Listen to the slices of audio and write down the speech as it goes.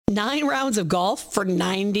9 rounds of golf for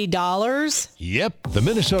 $90? Yep, the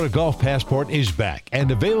Minnesota Golf Passport is back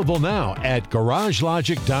and available now at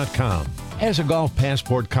GarageLogic.com. As a Golf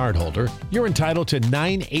Passport cardholder, you're entitled to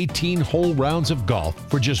 9 18-hole rounds of golf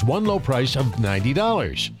for just one low price of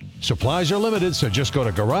 $90. Supplies are limited, so just go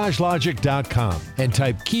to GarageLogic.com and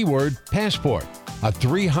type keyword Passport. A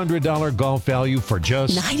 $300 golf value for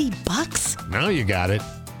just $90? Now you got it.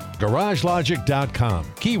 GarageLogic.com,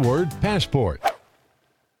 keyword Passport.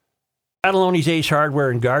 Cataloni's Ace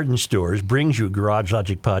Hardware and Garden Stores brings you Garage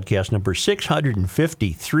Logic podcast number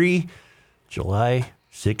 653, July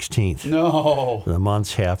 16th. No. The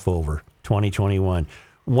month's half over, 2021.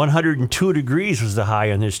 102 degrees was the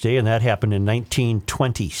high on this day, and that happened in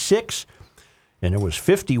 1926. And it was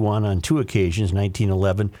 51 on 2 occasions,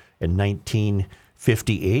 1911 and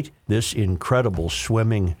 1958. This incredible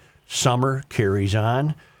swimming summer carries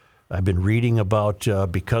on. I've been reading about,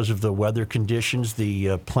 because of the weather conditions,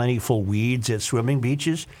 the plentiful weeds at swimming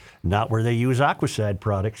beaches, not where they use Aquacide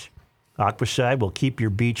products. Aquacide will keep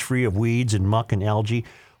your beach free of weeds and muck and algae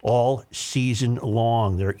all season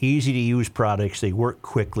long. They're easy-to-use products, they work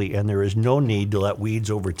quickly, and there is no need to let weeds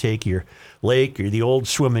overtake your lake or the old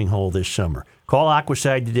swimming hole this summer. Call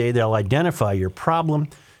Aquacide today. They'll identify your problem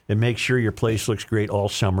and make sure your place looks great all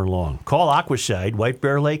summer long. Call Aquacide, White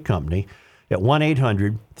Bear Lake Company, at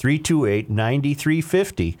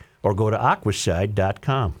 1-800-328-9350 or go to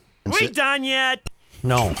aquacide.com. We done yet?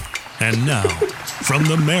 No. And now, from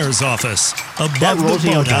the mayor's office, above the Rosie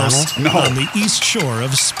boathouse O'Donnell? on the east shore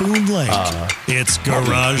of Spoon Lake, it's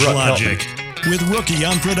Garage Logic with Rookie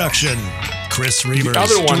on production, Chris Reavers,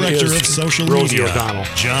 other one director is of social Rosie media, O'Donnell.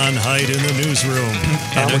 John Hyde in the newsroom,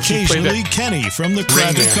 and when she played occasionally that Kenny from the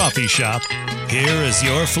Krabby Man. Coffee Shop. Here is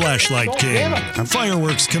your flashlight king,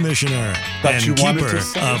 fireworks commissioner, and you wanted keeper to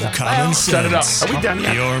set of it up. common Set it up. sense. Are we done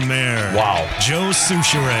yet? Your mayor, Wow. Joe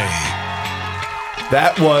Souchere.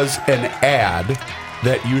 That was an ad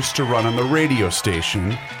that used to run on the radio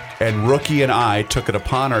station, and Rookie and I took it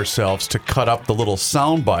upon ourselves to cut up the little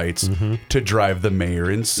sound bites to drive the mayor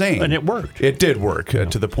insane. And it worked. It did work to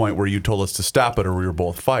the point where you told us to stop it or we were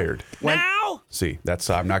both fired. Now? See,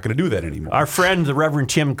 I'm not going to do that anymore. Our friend, the Reverend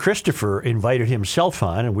Tim Christopher, invited himself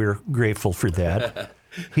on, and we're grateful for that.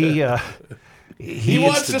 He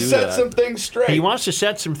wants to set some things straight. He wants to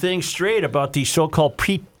set some things straight about these so-called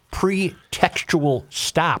pretextual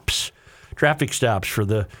stops, traffic stops for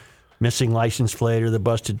the missing license plate or the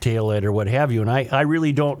busted tail light or what have you. And I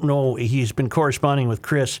really don't know. He's been corresponding with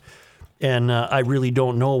Chris, and I really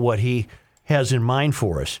don't know what he has in mind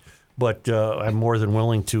for us. But I'm more than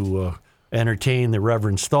willing to entertain the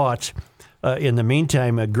Reverend's thoughts. In the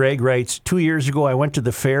meantime, Greg writes, 2 years ago, I went to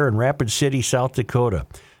the fair in Rapid City, South Dakota.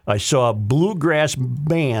 I saw a bluegrass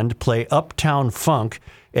band play Uptown Funk,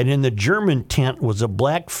 and in the German tent was a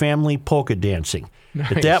black family polka dancing.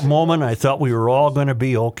 Nice. At that moment, I thought we were all going to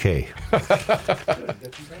be okay.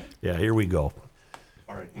 Yeah, here we go.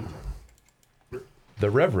 All right. The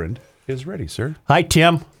Reverend is ready, sir. Hi,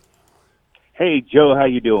 Tim. Hey, Joe, how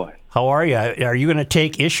you doing? How are you? Are you going to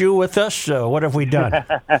take issue with us? What have we done?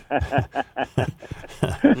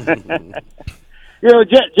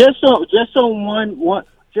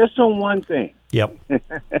 Just on one thing. Yep.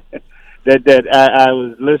 that I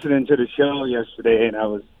was listening to the show yesterday, and I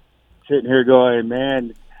was sitting here going,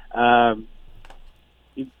 man,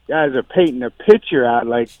 you guys are painting a picture out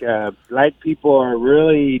like black people are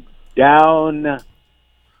really down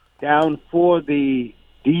for the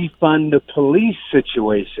defund the police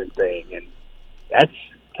situation thing, and that's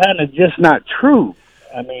kind of just not true.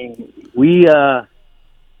 I mean, we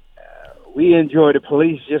enjoy the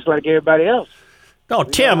police just like everybody else. No,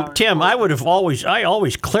 Tim, I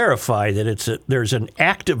always clarify that there's an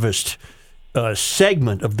activist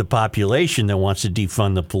segment of the population that wants to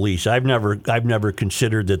defund the police. I've never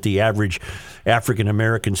considered that the average African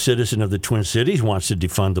American citizen of the Twin Cities wants to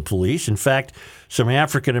defund the police. In fact, some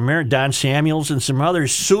African American, Don Samuels and some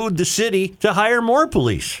others, sued the city to hire more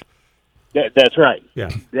police. That's right.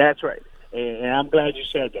 Yeah, that's right. And I'm glad you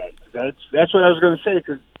said that. That's what I was going to say,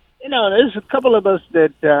 because there's a couple of us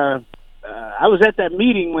that I was at that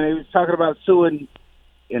meeting when he was talking about suing,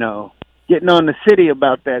 getting on the city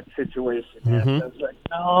about that situation. Mm-hmm. And I was like,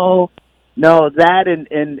 no, that and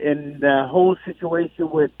the whole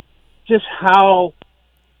situation with just how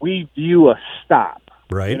we view a stop.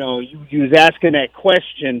 Right. You was asking that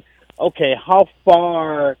question, okay, how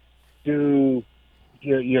far do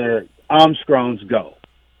your Armstrongs go?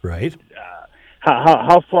 Right.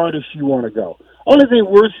 How far does she want to go? Only thing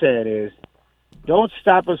we're saying is, don't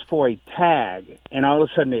stop us for a tag, and all of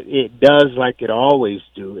a sudden it does like it always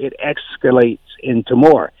do. It escalates into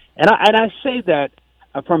more. And I say that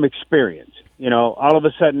from experience. All of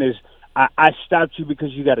a sudden I stopped you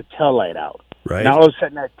because you got a tail light out. Right. And all of a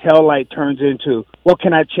sudden that tail light turns into, well,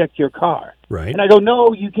 can I check your car? Right. And I go,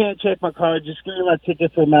 no, you can't check my car. Just give me my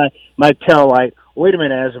ticket for my tail light. Wait a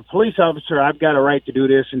minute, as a police officer, I've got a right to do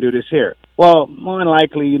this and do this here. Well, more than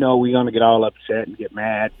likely, we're going to get all upset and get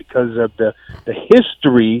mad because of the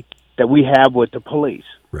history that we have with the police.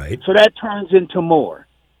 Right. So that turns into more.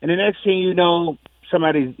 And the next thing you know,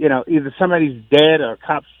 somebody's, either somebody's dead or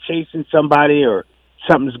cops chasing somebody or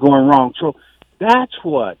something's going wrong. So that's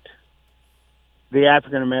what the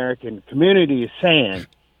African American community is saying.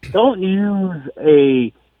 Don't use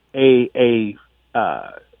a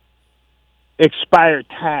expired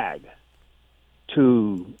tag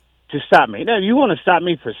to stop me. Now, you want to stop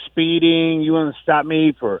me for speeding, you want to stop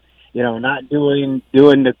me for not doing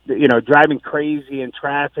the driving crazy in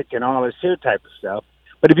traffic and all this here type of stuff.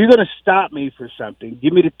 But if you're going to stop me for something,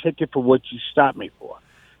 give me the ticket for what you stopped me for.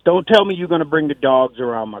 Don't tell me you're going to bring the dogs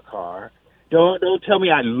around my car. Don't tell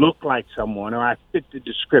me I look like someone or I fit the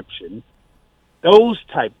description. Those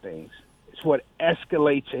type things is what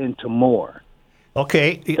escalates into more.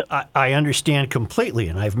 Okay, I understand completely,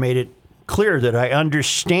 and I've made it clear that I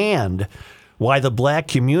understand why the black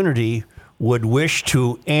community would wish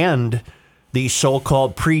to end these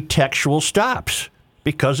so-called pretextual stops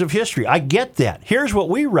because of history. I get that. Here's what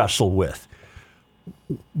we wrestle with.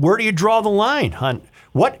 Where do you draw the line, hon?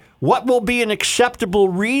 What will be an acceptable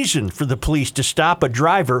reason for the police to stop a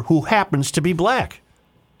driver who happens to be black?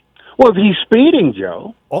 Well, if he's speeding,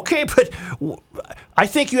 Joe. Okay, but I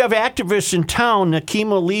think you have activists in town,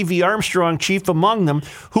 Nakima Levy Armstrong, chief among them,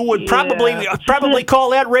 who would probably call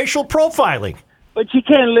that racial profiling. But you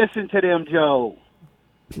can't listen to them, Joe.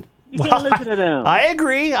 You can't listen to them. I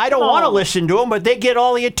agree. I don't want to listen to them, but they get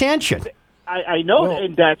all the attention. I know,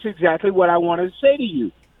 and that's exactly what I wanted to say to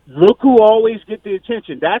you. Look who always get the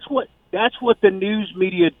attention. That's what the news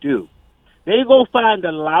media do. They go find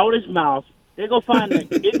the loudest mouth. They go find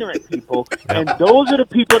the ignorant people, and those are the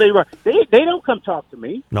people they run. They don't come talk to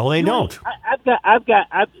me. No, they don't.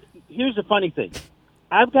 Here's the funny thing.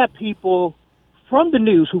 I've got people from the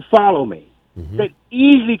news who follow me that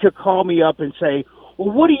easily could call me up and say,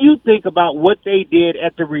 well, what do you think about what they did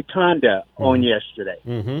at the Rotunda on yesterday?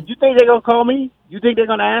 You think they're going to call me? You think they're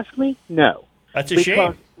going to ask me? No. That's a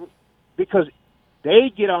shame. Because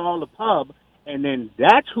they get all the pub, and then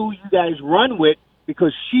that's who you guys run with,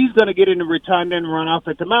 because she's going to get in the Rotunda and run off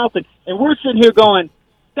at the mouth. And we're sitting here going,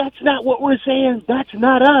 that's not what we're saying. That's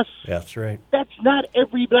not us. That's right. That's not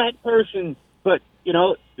every black person. But,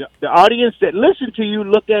 the audience that listen to you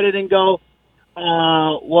look at it and go,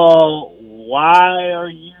 well, why are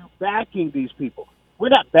you backing these people? We're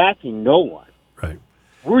not backing no one. Right.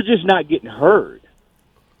 We're just not getting heard.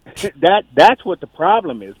 That's what the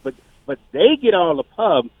problem is. But they get all the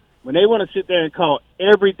pub when they want to sit there and call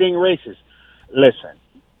everything racist. Listen.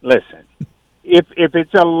 If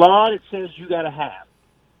it's a law that says you got to have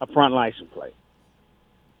a front license plate,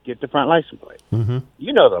 get the front license plate. Mm-hmm.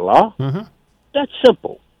 You know the law. Mm-hmm. That's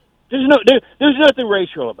simple. There's nothing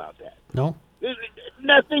racial about that. No. There's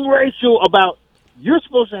nothing racial about you're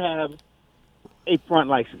supposed to have a front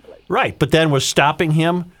license plate. Right, but then was stopping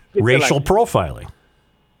him racial profiling?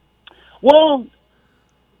 Well,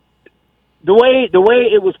 the way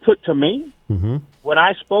it was put to me, when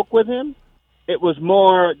I spoke with him, it was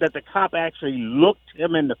more that the cop actually looked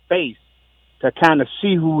him in the face to kind of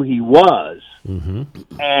see who he was,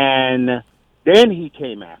 and then he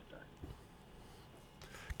came after.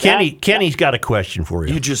 Kenny's got a question for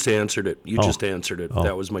you. You just answered it.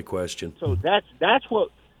 That was my question. So that's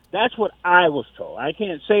what I was told. I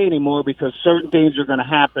can't say anymore because certain things are going to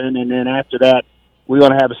happen, and then after that, we're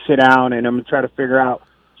going to have a sit down, and I'm going to try to figure out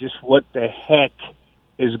just what the heck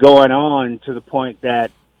is going on, to the point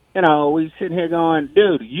that we sitting here going,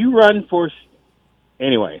 dude, you run for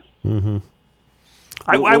anyway. Mm-hmm.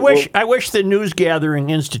 I wish the news gathering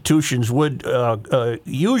institutions would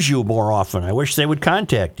use you more often. I wish they would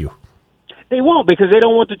contact you. They won't, because they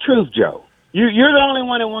don't want the truth, Joe. You're the only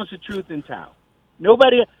one that wants the truth in town.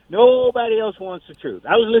 Nobody else wants the truth.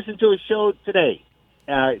 I was listening to a show today.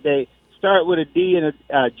 They start with a D and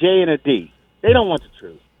a J and a D. They don't want the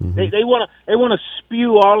truth. Mm-hmm. They want to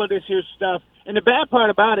spew all of this here stuff. And the bad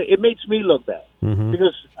part about it makes me look bad,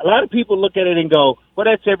 because a lot of people look at it and go, well,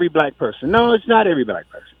 that's every black person. No, it's not every black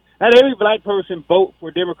person. Not every black person vote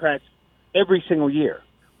for Democrats every single year.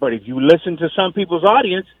 But if you listen to some people's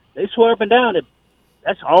audience, they swear up and down that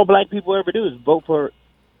that's all black people ever do is vote for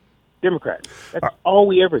Democrats. That's all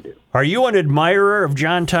we ever do. Are you an admirer of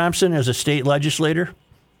John Thompson as a state legislator?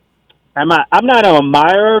 I'm not an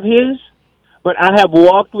admirer of his, but I have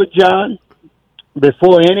walked with John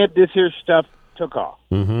before any of this here stuff took off,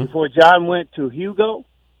 before John went to Hugo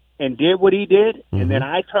and did what he did, and then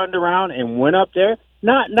I turned around and went up there,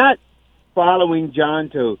 not following John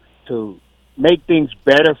to make things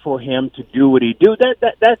better for him to do what he do.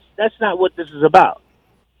 That's not what this is about.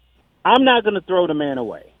 I'm not going to throw the man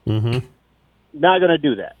away. Not going to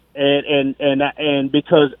do that, and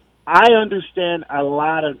because I understand a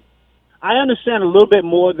little bit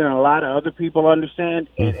more than a lot of other people understand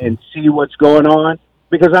and see what's going on,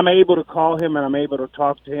 because I'm able to call him and I'm able to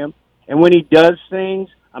talk to him. And when he does things,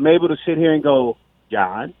 I'm able to sit here and go,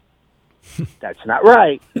 John, that's not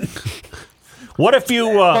right. What if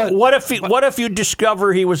you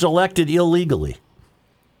discover he was elected illegally?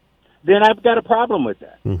 Then I've got a problem with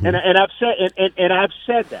that. And I've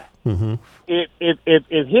said that.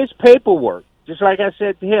 If his paperwork, just like I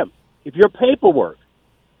said to him, if your paperwork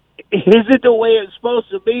isn't the way it's supposed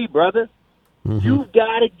to be, brother, you've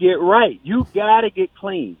got to get right. You've got to get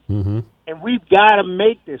clean. And we've got to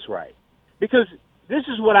make this right. Because this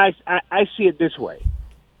is what I see it this way.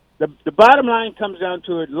 The bottom line comes down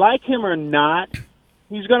to it, like him or not,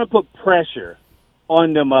 he's going to put pressure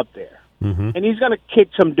on them up there. And he's going to kick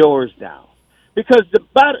some doors down. Because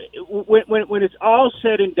when it's all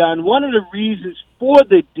said and done, one of the reasons for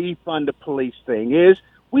the defund the police thing is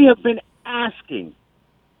we have been asking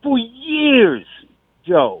for years,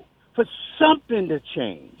 Joe, for something to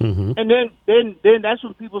change. And then that's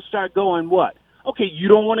when people start going, what? Okay, you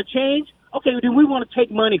don't want to change? Okay, then we want to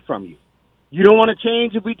take money from you. You don't want to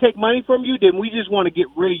change if we take money from you? Then we just want to get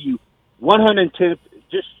rid of you. 110,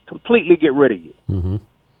 just completely get rid of you.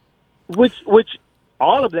 Which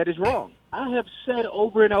all of that is wrong. I have said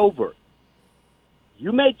over and over,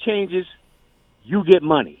 you make changes, you get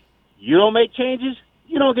money. You don't make changes,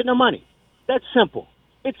 you don't get no money. That's simple.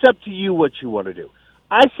 It's up to you what you want to do.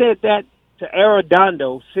 I said that to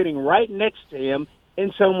Arredondo sitting right next to him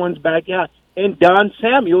in someone's backyard, in Don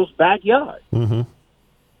Samuel's backyard.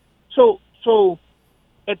 So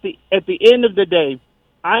at the end of the day,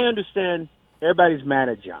 I understand everybody's mad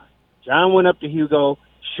at John. John went up to Hugo,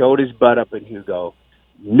 showed his butt up in Hugo,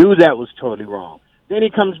 knew that was totally wrong. Then he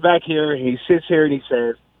comes back here and he sits here and he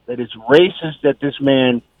says that it's racist that this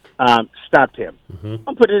man stopped him.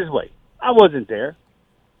 I'll put it this way. I wasn't there.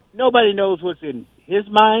 Nobody knows what's in his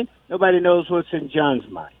mind. Nobody knows what's in John's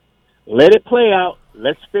mind. Let it play out.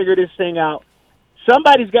 Let's figure this thing out.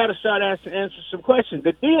 Somebody's got to start answer some questions.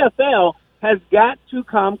 The DFL has got to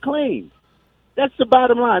come clean. That's the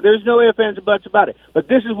bottom line. There's no ifs, ands, or buts about it. But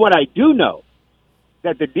this is what I do know,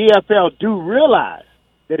 that the DFL do realize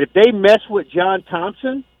that if they mess with John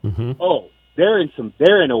Thompson, they're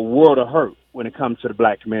in a world of hurt when it comes to the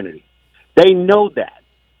black community. They know that.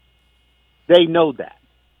 They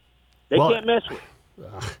can't mess with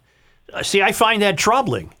it. See, I find that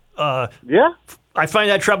troubling. Yeah? I find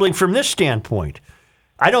that troubling from this standpoint.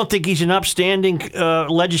 I don't think he's an upstanding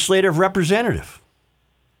legislative representative.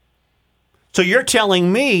 So you're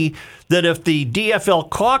telling me that if the DFL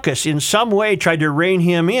caucus in some way tried to rein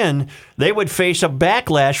him in, they would face a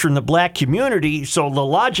backlash from the black community, so the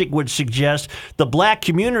logic would suggest the black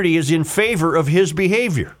community is in favor of his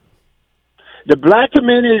behavior. The black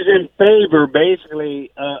community is in favor,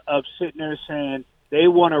 basically, of sitting there saying they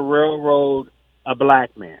want to railroad a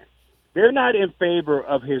black man. They're not in favor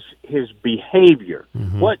of his behavior.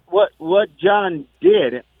 What John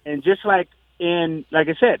did, and just like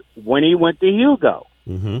I said, when he went to Hugo,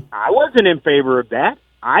 I wasn't in favor of that.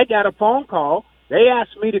 I got a phone call. They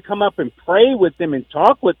asked me to come up and pray with them and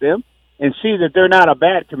talk with them and see that they're not a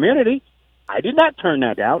bad community. I did not turn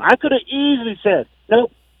that down. I could have easily said,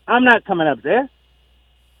 nope, I'm not coming up there.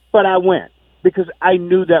 But I went because I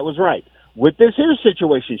knew that was right. With this here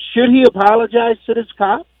situation, should he apologize to this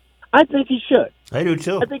cop? I think he should. I do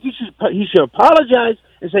too. I think he should apologize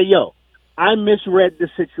and say, yo, I misread the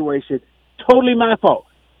situation. Totally my fault.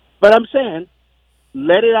 But I'm saying,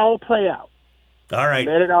 let it all play out. All right.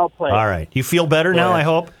 Let it all play out. All right. You feel better now, I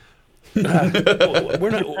hope? We're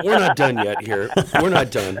not done yet here. We're not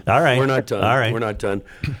done. All right. We're not done. All right. We're not done.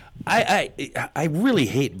 I really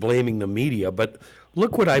hate blaming the media, but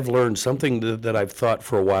look what I've learned, something that I've thought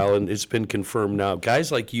for a while, and it's been confirmed now. Guys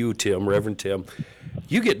like you, Tim, Reverend Tim,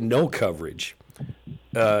 you get no coverage.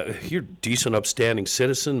 You're a decent, upstanding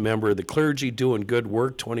citizen, member of the clergy, doing good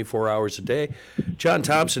work 24 hours a day. John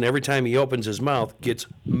Thompson, every time he opens his mouth, gets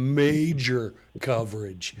major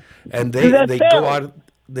coverage, and they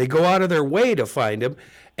go out of their way to find him,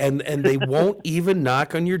 and they won't even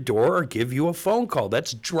knock on your door or give you a phone call.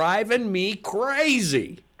 That's driving me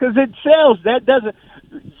crazy. Because it sells. That doesn't.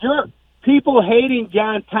 People hating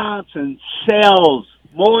John Thompson sells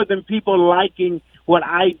more than people liking what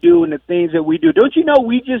I do and the things that we do. Don't you know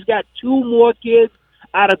we just got 2 more kids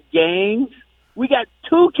out of gangs? We got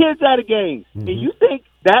 2 kids out of gangs. And you think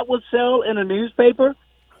that would sell in a newspaper?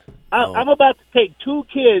 I'm about to take 2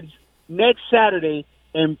 kids next Saturday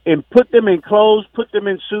and put them in clothes, put them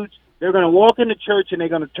in suits. They're going to walk into church and they're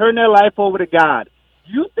going to turn their life over to God.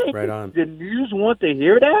 You think the news want to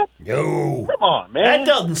hear that? No. Come on, man. That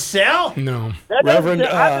doesn't sell. No. That Reverend,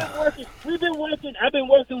 I've been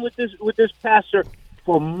working with this pastor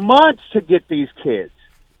for months to get these kids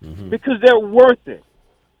because they're worth it.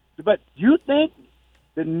 But you think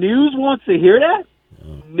the news wants to hear that?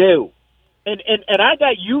 No. And I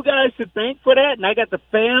got you guys to thank for that, and I got the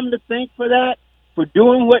fam to thank for that, for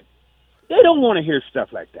doing what they don't want to hear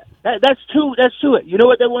stuff like that. That's too it. You know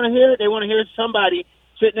what they want to hear? They want to hear somebody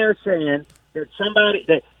sitting there saying that somebody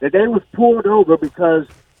that they was pulled over because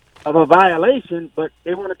of a violation, but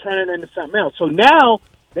they want to turn it into something else. So now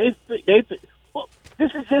they well,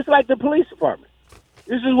 this is just like the police department.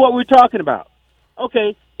 This is what we're talking about.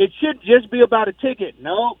 Okay, it should just be about a ticket.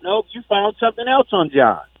 No, you found something else on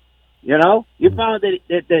John. You know, you found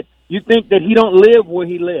that you think that he don't live where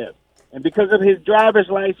he lived. And because of his driver's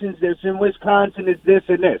license that's in Wisconsin, it's this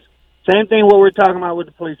and this. Same thing what we're talking about with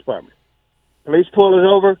the police department. Police pull us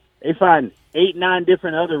over, they find 8, 9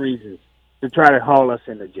 different other reasons to try to haul us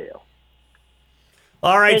into jail.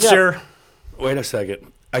 All right, sir. Wait a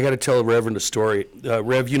second. I got to tell Reverend a story.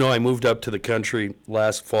 Rev, you know I moved up to the country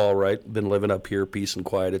last fall, right? Been living up here, peace and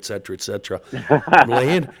quiet, et cetera, et cetera.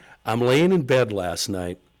 I'm laying in bed last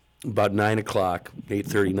night, about 9 o'clock,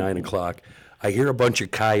 8:30, 9 o'clock. I hear a bunch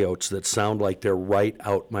of coyotes that sound like they're right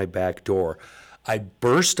out my back door. I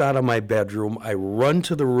burst out of my bedroom. I run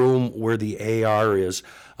to the room where the AR is.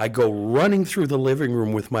 I go running through the living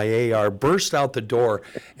room with my AR, burst out the door,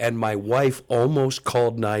 and my wife almost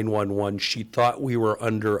called 911. She thought we were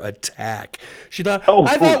under attack. She thought,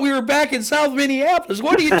 I thought we were back in South Minneapolis.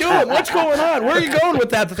 What are you doing? What's going on? Where are you going with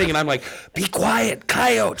that thing? And I'm like, be quiet,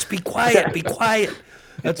 coyotes, be quiet, be quiet.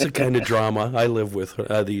 That's the kind of drama I live with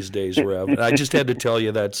these days, Rev. I just had to tell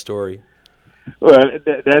you that story. Well,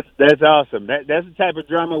 that's awesome. That's the type of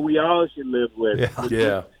drama we all should live with.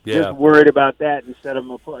 Yeah. Just worried about that instead of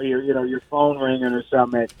your phone ringing or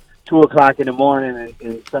something at 2 o'clock in the morning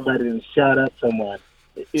and somebody done shot up someone.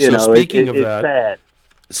 Speaking of it's that, sad.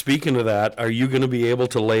 Speaking of that, are you going to be able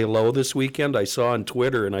to lay low this weekend? I saw on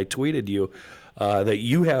Twitter and I tweeted you that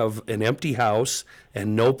you have an empty house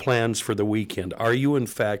and no plans for the weekend. Are you, in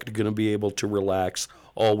fact, going to be able to relax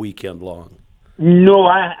all weekend long? No,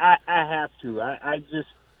 I have to.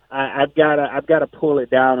 I've got to pull it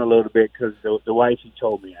down a little bit because the wifey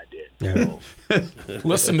told me I did. Yeah.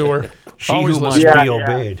 Listen to her. She Always who must listen. be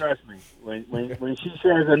obeyed. Trust me. When she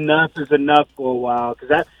says enough is enough for a while,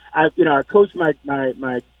 because I coached my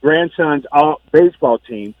grandson's baseball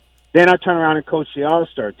team. Then I turn around and coach the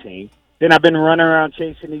All-Star team. Then I've been running around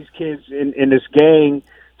chasing these kids in this gang,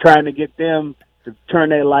 trying to get them to turn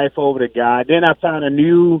their life over to God. Then I found a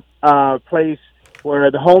new place where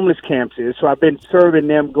the homeless camps is, so I've been serving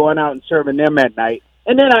them, going out and serving them at night.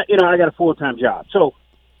 And then I got a full-time job. So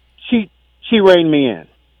she reined me in.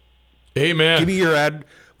 Amen. Give me your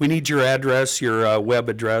we need your address, your web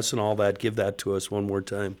address, and all that. Give that to us one more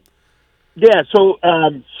time. Yeah, so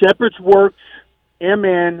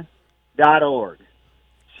shepherdsworksmn.org.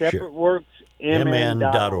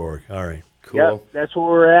 shepherdsworksmn.org. All right. Cool. Yep, that's where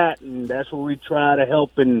we're at, and that's where we try to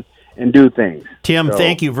help and do things. Tim,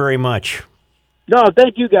 thank you very much. No,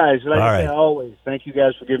 thank you guys. Like All I right. say, always. Thank you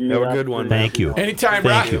guys for giving me Have a the good one. Thank you. Anytime,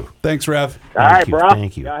 bro. Thank you. Thanks, Rev. All right, you, bro.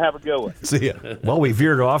 thank you. Y'all have a good one. See ya. Well, we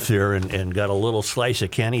veered off there and got a little slice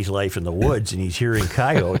of Kenny's life in the woods, and he's hearing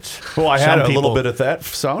coyotes. Well, I had Some a little people- bit of that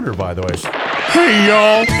sounder, by the way. Hey,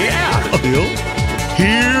 y'all. Yeah.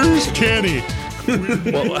 Here's Kenny.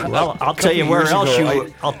 Well, I'll tell you where years else ago,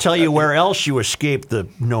 I'll tell you where else you escaped the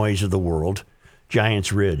noise of the world.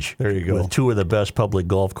 Giants Ridge. There you go. With 2 of the best public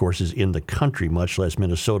golf courses in the country, much less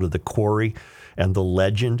Minnesota, the Quarry and the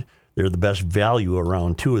Legend. They're the best value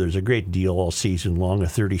around, too. There's a great deal all season long, a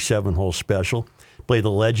 37-hole special. Play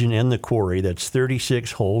the Legend and the Quarry. That's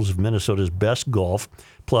 36 holes of Minnesota's best golf,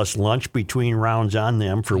 plus lunch between rounds on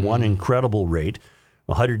them for one incredible rate.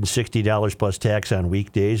 $160 plus tax on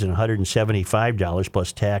weekdays and $175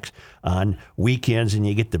 plus tax on weekends, and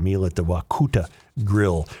you get the meal at the Wakuta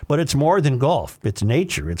Grill. But it's more than golf. It's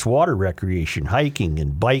nature. It's water recreation, hiking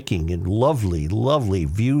and biking, and lovely, lovely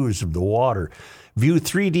views of the water. View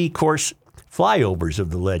 3D course flyovers of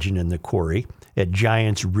the Legend and the Quarry at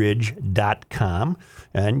giantsridge.com.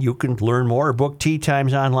 And you can learn more or book tee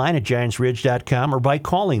times online at giantsridge.com or by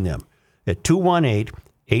calling them at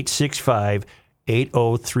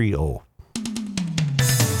 218-865-8030.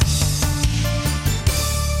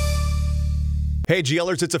 Hey,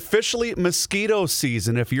 GLers, it's officially mosquito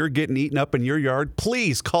season. If you're getting eaten up in your yard,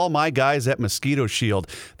 please call my guys at Mosquito Shield.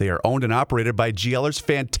 They are owned and operated by GLers,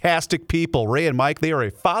 fantastic people. Ray and Mike, they are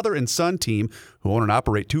a father and son team who own and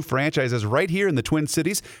operate 2 franchises right here in the Twin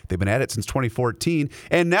Cities. They've been at it since 2014.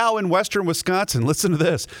 And now in Western Wisconsin, listen to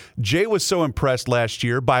this. Jay was so impressed last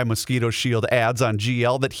year by Mosquito Shield ads on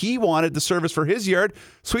GL that he wanted the service for his yard.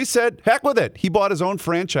 So he said, heck with it. He bought his own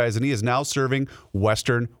franchise, and he is now serving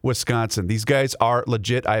Western Wisconsin. These guys are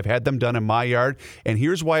legit. I've had them done in my yard, and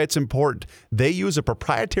here's why it's important. They use a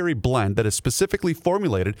proprietary blend that is specifically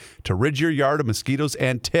formulated to rid your yard of mosquitoes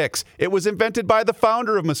and ticks. It was invented by the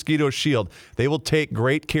founder of Mosquito Shield. They will take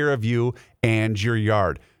great care of you and your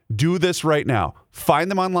yard. Do this right now.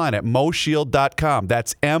 Find them online at moshield.com.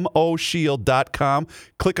 That's moshield.com.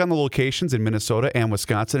 Click on the locations in Minnesota and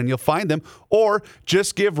Wisconsin, and you'll find them. Or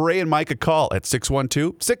just give Ray and Mike a call at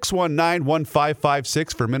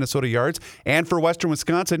 612-619-1556 for Minnesota yards. And for Western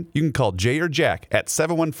Wisconsin, you can call Jay or Jack at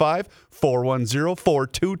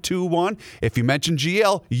 715-410-4221. If you mention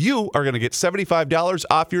GL, you are going to get $75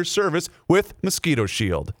 off your service with Mosquito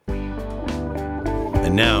Shield.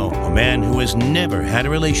 And now, a man who has never had a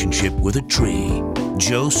relationship with a tree,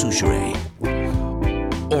 Joe Soucheray.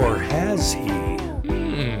 Or has he?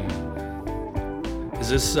 Is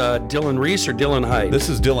this Dylan Reese or Dylan Height? This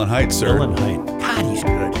is Dylan Height, sir. Dylan Height. God, he's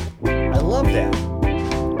good. I love that.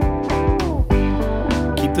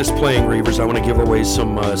 Keep this playing, Reavers. I want to give away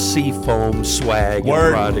some Seafoam swag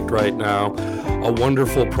and product right now. A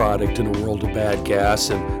wonderful product in a world of bad gas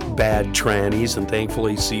and bad trannies, and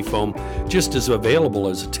thankfully Seafoam just as available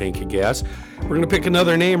as a tank of gas. We're going to pick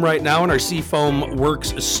another name right now in our Seafoam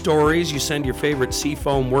Works stories. You send your favorite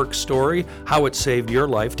Seafoam Works story, how it saved your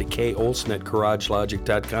life, to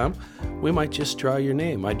kolson@garagelogic.com. We might just draw your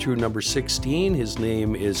name. I drew number 16. His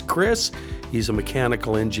name is Chris. He's a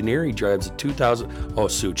mechanical engineer. He drives a 2000... Oh,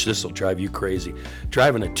 Such, this will drive you crazy.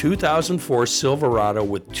 Driving a 2004 Silverado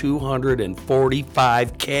with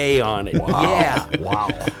 245K on it. Wow. Yeah. Wow.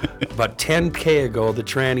 About 10K ago, the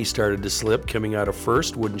tranny started to slip, coming out of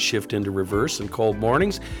first, wouldn't shift into reverse in cold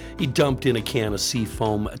mornings. He dumped in a can of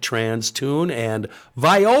Seafoam Trans Tune and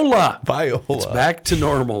Viola. It's back to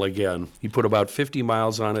normal again. He put about 50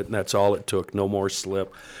 miles on it, and that's all it took. No more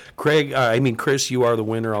slip. Chris, you are the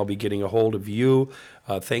winner. I'll be getting a hold of you.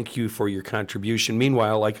 Thank you for your contribution.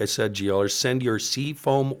 Meanwhile, like I said, GLers, send your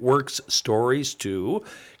Seafoam Works stories to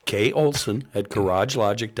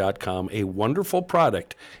kolson@garagelogic.com, a wonderful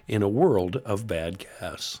product in a world of bad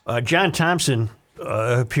gas. John Thompson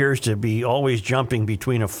appears to be always jumping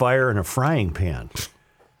between a fire and a frying pan.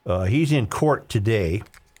 He's in court today.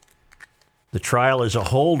 The trial is a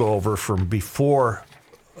holdover from before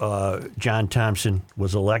John Thompson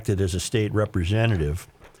was elected as a state representative.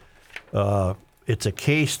 It's a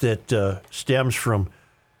case that stems from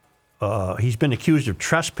he's been accused of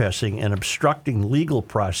trespassing and obstructing legal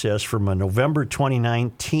process from a November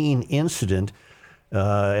 2019 incident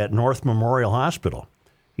at North Memorial Hospital.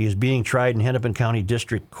 He is being tried in Hennepin County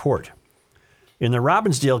District Court. In the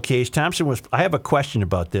Robbinsdale case, Thompson was... I have a question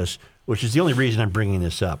about this, which is the only reason I'm bringing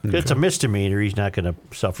this up. Okay. It's a misdemeanor. He's not going to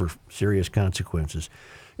suffer serious consequences.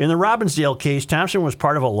 In the Robbinsdale case, Thompson was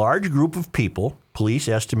part of a large group of people, police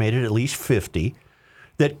estimated at least 50,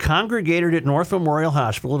 that congregated at North Memorial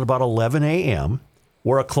Hospital at about 11 a.m.,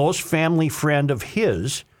 where a close family friend of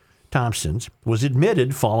his, Thompson's, was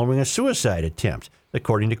admitted following a suicide attempt,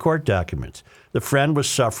 according to court documents. The friend was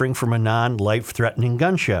suffering from a non-life-threatening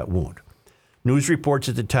gunshot wound. News reports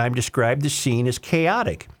at the time described the scene as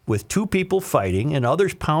chaotic, with 2 people fighting and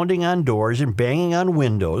others pounding on doors and banging on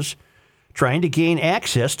windows, trying to gain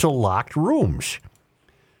access to locked rooms.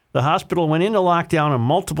 The hospital went into lockdown and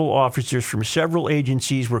multiple officers from several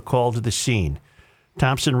agencies were called to the scene.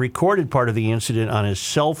 Thompson recorded part of the incident on his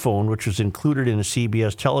cell phone, which was included in a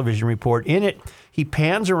CBS television report. In it, he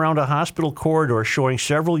pans around a hospital corridor showing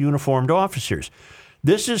several uniformed officers.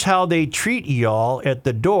 "This is how they treat y'all at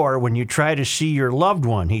the door when you try to see your loved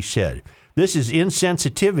one," he said. "This is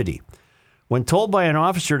insensitivity." When told by an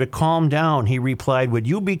officer to calm down, he replied, "Would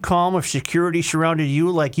you be calm if security surrounded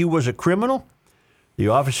you like you was a criminal?" The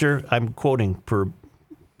officer, I'm quoting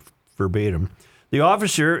verbatim, the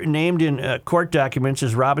officer, named in court documents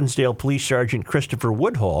as Robbinsdale Police Sergeant Christopher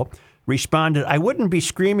Woodhull, responded, "I wouldn't be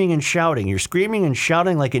screaming and shouting. You're screaming and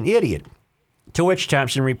shouting like an idiot." To which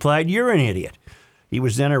Thompson replied, "You're an idiot." He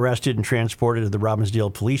was then arrested and transported to the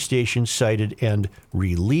Robbinsdale Police Station, cited and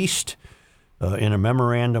released. In a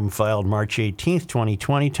memorandum filed March 18th,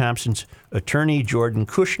 2020, Thompson's attorney, Jordan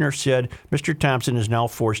Kushner, said, "Mr. Thompson is now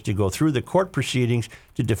forced to go through the court proceedings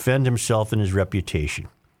to defend himself and his reputation."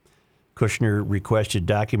 Kushner requested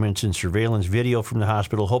documents and surveillance video from the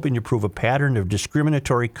hospital, hoping to prove a pattern of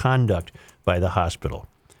discriminatory conduct by the hospital.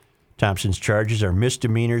 Thompson's charges are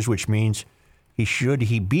misdemeanors, which means should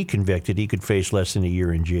he be convicted, he could face less than a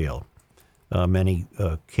year in jail. Many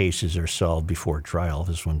cases are solved before trial.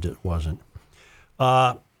 This one wasn't.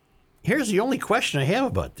 Here's the only question I have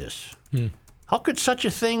about this. How could such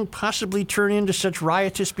a thing possibly turn into such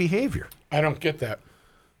riotous behavior? I don't get that.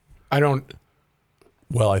 I don't.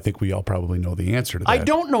 Well, I think we all probably know the answer to that. I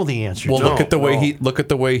don't know the answer. Well, look at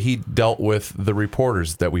the way he dealt with the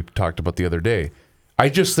reporters that we talked about the other day. I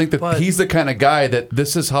just think that he's the kind of guy that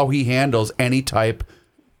this is how he handles any type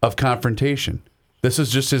of confrontation. This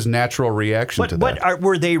is just his natural reaction to that. But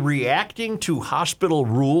were they reacting to hospital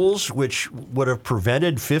rules which would have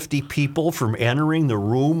prevented 50 people from entering the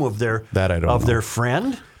room of their their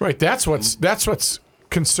friend? Right. That's what's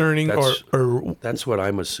concerning. That's what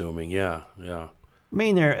I'm assuming. Yeah. I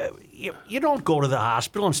mean, you don't go to the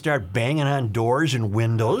hospital and start banging on doors and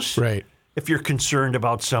windows. Right. If you're concerned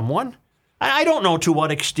about someone. I don't know to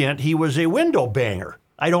what extent he was a window banger.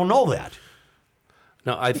 I don't know that.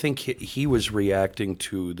 No, I think he was reacting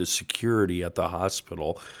to the security at the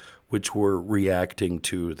hospital, which were reacting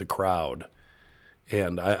to the crowd.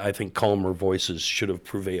 And I think calmer voices should have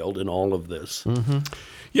prevailed in all of this. Mm-hmm.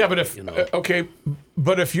 Yeah,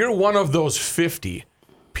 but if you're one of those 50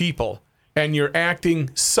 people and you're acting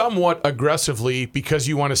somewhat aggressively because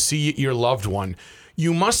you want to see your loved one,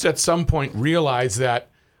 you must at some point realize that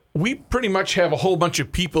we pretty much have a whole bunch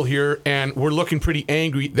of people here and we're looking pretty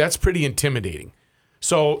angry. That's pretty intimidating.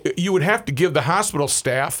 So you would have to give the hospital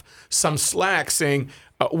staff some slack saying,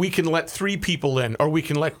 we can let 3 people in, or we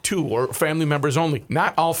can let 2, or family members only.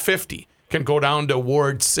 Not all 50 can go down to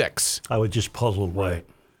Ward 6. I was just puzzled why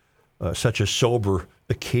such a sober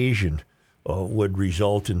occasion would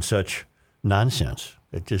result in such nonsense.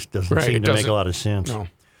 It just doesn't seem to make a lot of sense. No.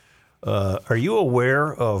 Are you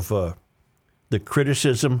aware of the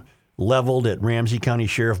criticism leveled at Ramsey County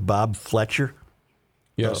Sheriff Bob Fletcher?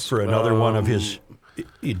 Yes. For another one of his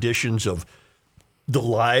editions of the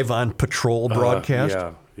Live on Patrol broadcast?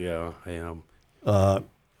 Yeah, I am.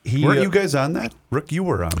 Weren't you guys on that? Rick, you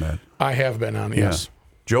were on that. I have been on, yes.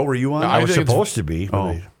 Joe, were you on? I was supposed to be.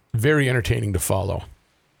 Very entertaining to follow.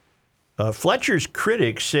 Fletcher's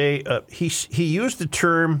critics say he used the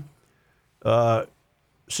term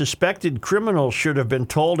suspected criminals should have been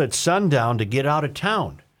told at sundown to get out of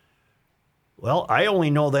town. Well, I only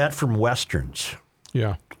know that from Westerns.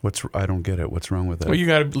 Yeah. I don't get it. What's wrong with that? Well, you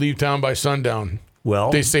got to leave town by sundown. Well,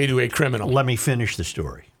 they say to a criminal. Let me finish the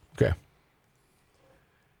story. Okay.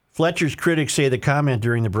 Fletcher's critics say the comment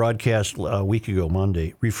during the broadcast a week ago,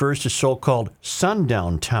 Monday, refers to so-called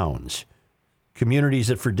sundown towns, communities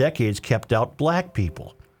that for decades kept out black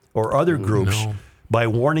people or other groups by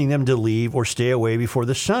warning them to leave or stay away before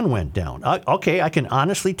the sun went down. Okay, I can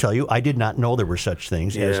honestly tell you I did not know there were such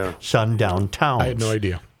things as sundown towns. I had no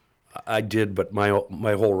idea. I did, but my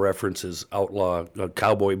whole reference is outlaw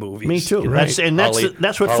cowboy movies. Me too. Right. That's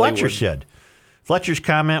what Hollywood. Fletcher said. Fletcher's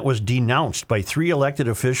comment was denounced by 3 elected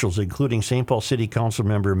officials, including St. Paul City Council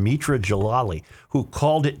member Mitra Jalali, who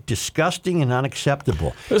called it disgusting and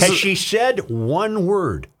unacceptable. Has she said one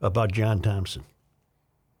word about John Thompson?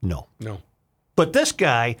 No. But this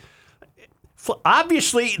guy,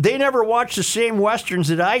 obviously, they never watched the same Westerns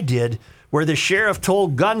that I did, where the sheriff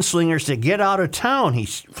told gunslingers to get out of town,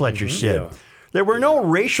 Fletcher said. Yeah. There were no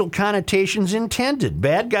racial connotations intended.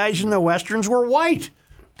 Bad guys in the Westerns were white.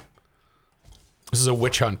 This is a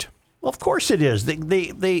witch hunt. Well, of course it is.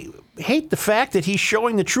 They hate the fact that he's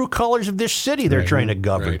showing the true colors of this city they're trying to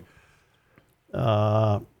govern.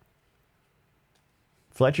 Right.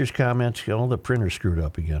 Fletcher's comments, the printer screwed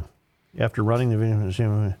up again. After running the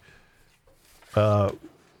video,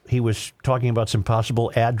 he was talking about some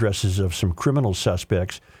possible addresses of some criminal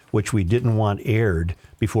suspects, which we didn't want aired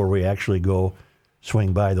before we actually go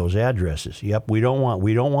swing by those addresses. Yep, we don't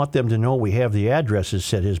want them to know we have the addresses,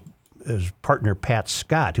 said his partner Pat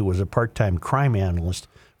Scott, who was a part-time crime analyst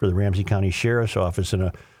for the Ramsey County Sheriff's Office and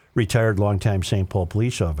a retired longtime St. Paul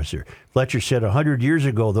police officer. Fletcher said 100 years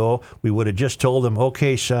ago, though, we would have just told him,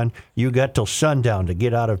 okay, son, you got till sundown to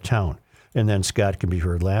get out of town. And then Scott can be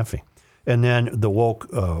heard laughing. And then the woke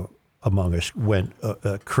among us went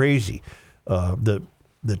crazy. The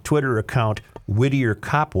Twitter account Whittier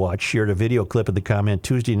Cop Watch shared a video clip of the comment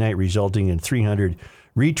Tuesday night, resulting in 300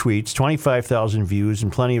 retweets, 25,000 views,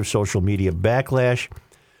 and plenty of social media backlash.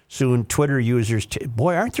 Soon, Twitter users...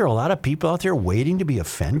 boy, aren't there a lot of people out there waiting to be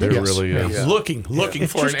offended? There really is. Yeah. Looking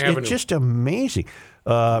for an avenue. It's just amazing.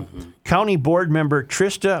 County board member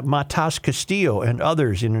Trista Matas Castillo and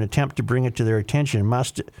others, in an attempt to bring it to their attention,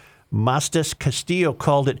 Mastas Castillo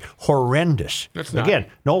called it horrendous. That's not- Again,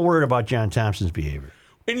 no word about John Thompson's behavior.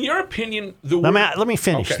 In your opinion, the Let me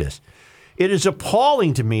finish Okay. this. It is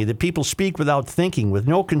appalling to me that people speak without thinking, with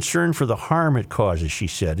no concern for the harm it causes, she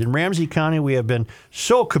said. In Ramsey County, we have been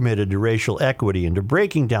so committed to racial equity and to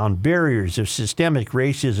breaking down barriers of systemic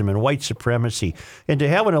racism and white supremacy. And to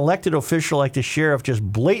have an elected official like the sheriff just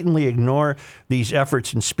blatantly ignore these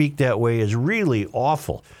efforts and speak that way is really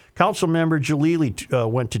awful. Councilmember Jalili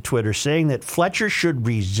went to Twitter saying that Fletcher should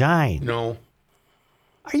resign. No.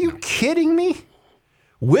 Are you kidding me?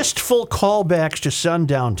 Wistful callbacks to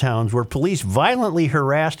sundown towns where police violently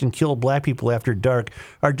harassed and killed black people after dark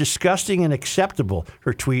are disgusting and acceptable,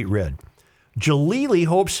 her tweet read. Jalili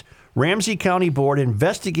hopes Ramsey County Board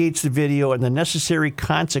investigates the video and the necessary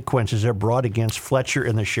consequences are brought against Fletcher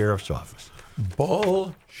and the sheriff's office.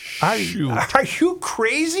 Bull. Are you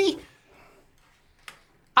crazy?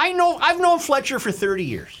 I've known Fletcher for 30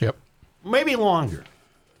 years. Yep. Maybe longer.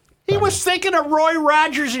 He was thinking of Roy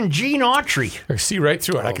Rogers and Gene Autry. I see right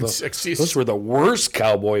through it. I can see. Those were the worst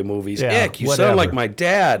cowboy movies. Yeah, Ick, you whatever. sound like my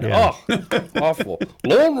dad. Yeah. Oh, awful.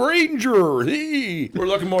 Lone Ranger. Hey. We're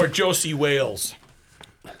looking more at Josie Wales.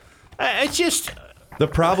 It's just... The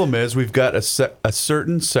problem is we've got a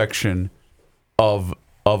certain section of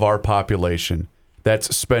our population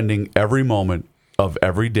that's spending every moment of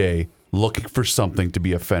every day looking for something to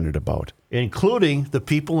be offended about. Including the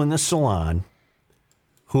people in the salon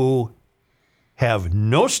who have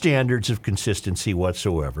no standards of consistency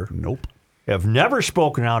whatsoever. Nope. Have never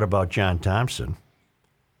spoken out about John Thompson.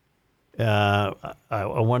 I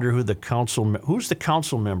wonder who's the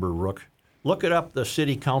council member, Rook? Look it up, the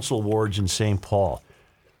city council wards in St. Paul.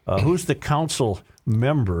 Who's the council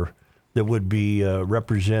member that would be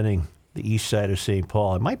representing the east side of St.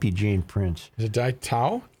 Paul? It might be Jane Prince. Is it Dai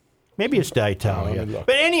Tao? Maybe it's Dai Tao, let yeah. me look.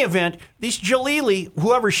 But in any event, this Jalili,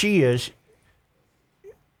 whoever she is,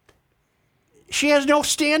 she has no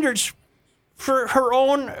standards for her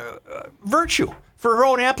own virtue, for her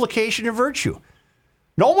own application of virtue.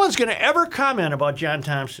 No one's going to ever comment about John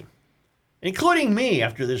Thompson, including me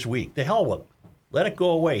after this week. The hell with him. Let it go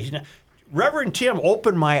away. Reverend Tim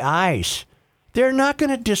opened my eyes. They're not going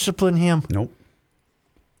to discipline him. Nope.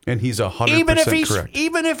 And he's 100% correct.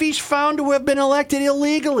 Even if he's found to have been elected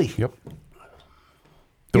illegally. Yep.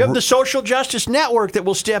 You have the Social Justice Network that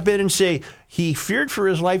will step in and say he feared for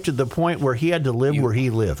his life to the point where he had to live where he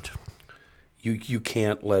lived. You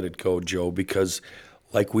can't let it go, Joe, because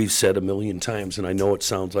like we've said a million times, and I know it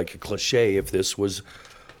sounds like a cliche, if this was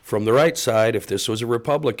from the right side, if this was a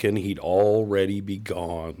Republican, he'd already be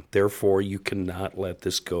gone. Therefore, you cannot let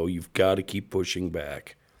this go. You've got to keep pushing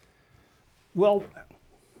back. Well,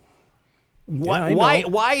 I know.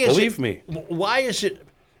 why is Believe it? me. Why is it?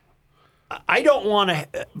 I don't want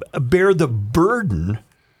to bear the burden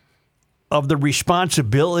of the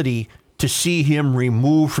responsibility to see him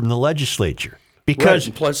removed from the legislature because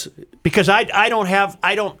Right, plus, because I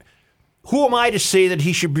don't. Who am I to say that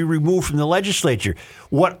he should be removed from the legislature?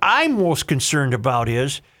 What I'm most concerned about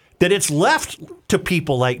is that it's left to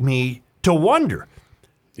people like me to wonder.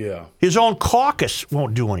 yeah. His own caucus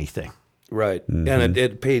won't do anything. Right. And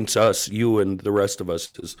it paints us, you and the rest of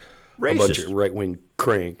us, as a bunch Racist. of right-wing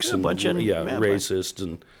cranks Yeah, a and bunch of- yeah, racist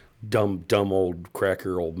and dumb old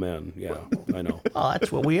cracker old men. Yeah, I know. Oh,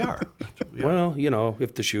 that's what we are. Well,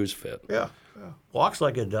 if the shoes fit. Yeah. Walks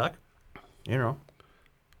like a duck,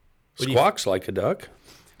 Squawks like a duck.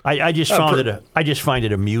 I just find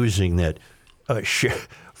it amusing that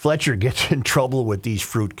Fletcher gets in trouble with these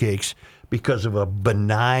fruitcakes because of a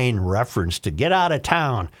benign reference to get out of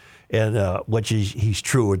town. And which is he's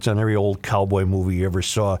true. It's on every old cowboy movie you ever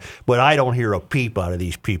saw. But I don't hear a peep out of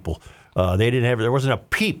these people. There wasn't a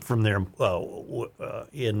peep from them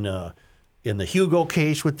in the Hugo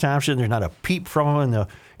case with Thompson. There's not a peep from him in the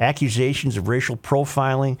accusations of racial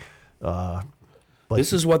profiling.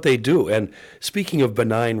 This is what they do. And speaking of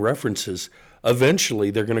benign references,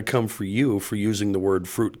 eventually they're going to come for you for using the word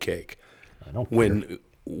fruitcake. I don't care.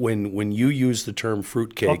 When you use the term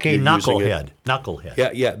fruitcake, Okay, you're using knucklehead. it-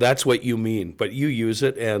 Knucklehead. Yeah, that's what you mean. But you use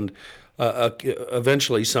it, and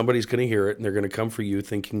eventually somebody's going to hear it, and they're going to come for you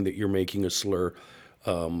thinking that you're making a slur,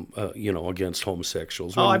 against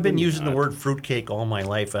homosexuals. Oh, I've been using the word fruitcake all my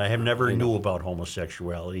life. I have never knew about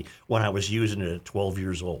homosexuality when I was using it at 12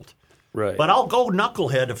 years old. Right. But I'll go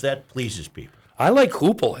knucklehead if that pleases people. I like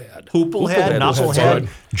hooplehead. Hooplehead, knucklehead,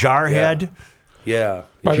 jarhead, Yeah.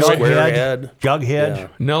 By the way, Squarehead. jughead. Yeah.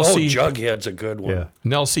 Nelsie, Jughead's a good one. Yeah.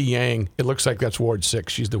 Nelsie Yang. It looks like that's Ward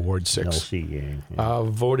 6. She's the Ward 6. Nelsie Yang. Yeah.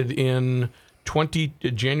 Voted in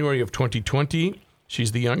January of 2020.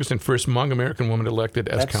 She's the youngest and first Hmong American woman elected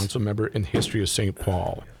as council member in the history of St.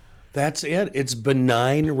 Paul. That's it. It's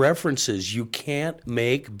benign references. You can't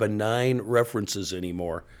make benign references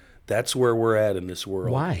anymore. That's where we're at in this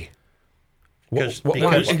world. Why? Because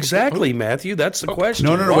Exactly, Matthew. That's the question.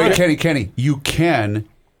 No. Wait, Kenny. You can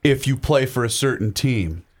if you play for a certain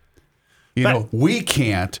team. We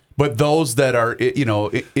can't. But those that are,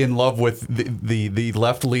 in love with the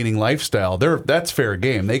left-leaning lifestyle, that's fair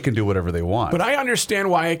game. They can do whatever they want. But I understand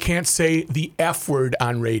why I can't say the F word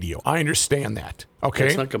on radio. I understand that. Okay,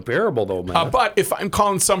 it's not comparable though, man. But if I'm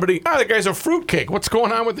calling somebody, that guy's a fruitcake. What's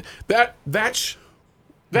going on with that? That's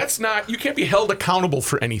not. You can't be held accountable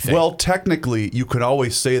for anything. Well, technically, you could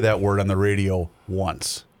always say that word on the radio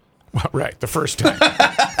once. Well, right, the first time.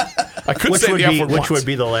 I could say the F word once. Which would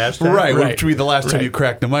be the last time? Right, which would be the last time you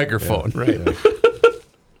cracked the microphone. Yeah, right.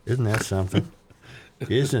 Isn't that something?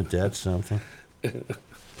 Isn't that something?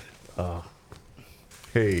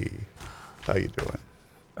 Hey, how you doing?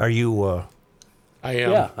 Are you... I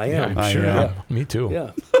am. Yeah, I am. I'm sure. Yeah. Me too.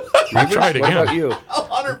 Yeah. I'll try it again. What about you?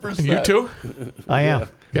 100%. You too? I am.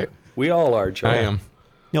 Okay. We all are, Joe. I am.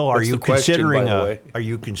 No, are That's you the question, considering? by the way. Are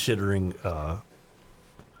you considering?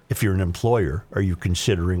 If you're an employer, are you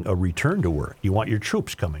considering a return to work? You want your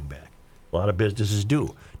troops coming back. A lot of businesses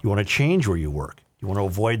do. You want to change where you work. You want to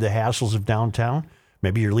avoid the hassles of downtown.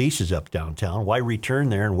 Maybe your lease is up downtown. Why return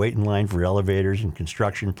there and wait in line for elevators and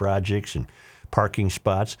construction projects and parking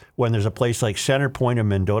spots when there's a place like Center Point of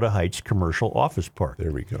Mendota Heights Commercial Office Park?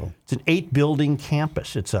 There we go. It's an 8-building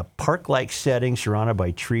campus. It's a park-like setting surrounded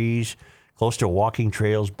by trees, close to walking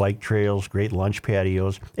trails, bike trails, great lunch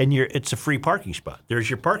patios, and it's a free parking spot. There's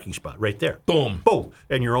your parking spot right there. Boom. Boom.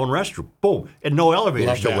 And your own restroom. Boom. And no elevators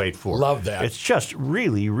Love to that. wait for. Love that. It's just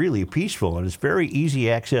really, really peaceful, and it's very easy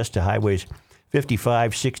access to highways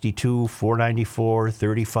 55, 62, 494,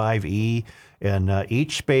 35E, and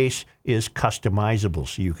each space is customizable,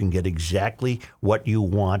 so you can get exactly what you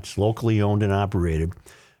want. It's locally owned and operated.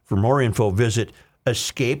 For more info, visit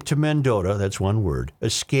Escape to Mendota, that's one word,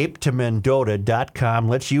 escapetomendota.com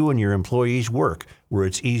lets you and your employees work where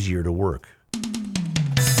it's easier to work.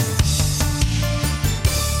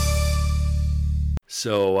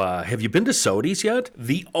 So, have you been to Sodi's yet?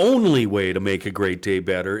 The only way to make a great day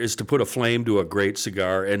better is to put a flame to a great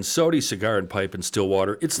cigar, and Sodi's Cigar and Pipe in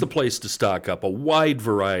Stillwater, it's the place to stock up. A wide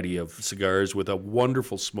variety of cigars with a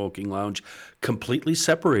wonderful smoking lounge, completely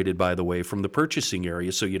separated, by the way, from the purchasing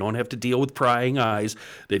area, so you don't have to deal with prying eyes.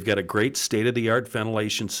 They've got a great state-of-the-art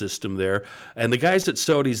ventilation system there, and the guys at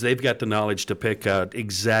Sodi's, they've got the knowledge to pick out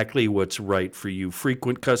exactly what's right for you.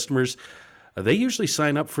 Frequent customers, they usually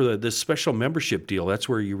sign up for this special membership deal. That's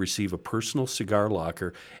where you receive a personal cigar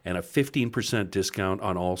locker and a 15% discount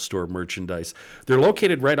on all store merchandise. They're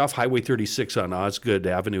located right off Highway 36 on Osgood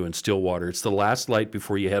Avenue in Stillwater. It's the last light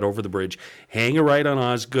before you head over the bridge. Hang a right on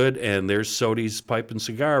Osgood, and there's Sodi's Pipe and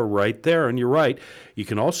Cigar right there on your right. You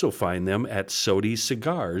can also find them at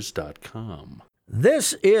sodicigars.com.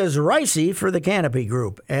 This is Ricey for the Canopy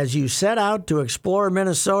Group. As you set out to explore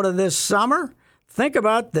Minnesota this summer, think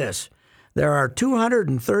about this. There are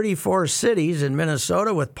 234 cities in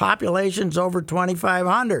Minnesota with populations over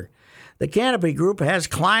 2,500. The Canopy Group has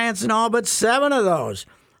clients in all but 7 of those.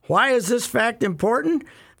 Why is this fact important?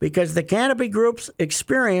 Because the Canopy Group's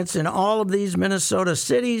experience in all of these Minnesota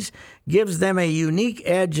cities gives them a unique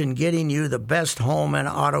edge in getting you the best home and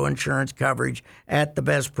auto insurance coverage at the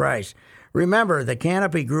best price. Remember, the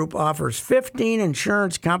Canopy Group offers 15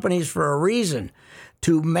 insurance companies for a reason: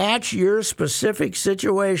 to match your specific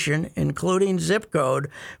situation, including zip code,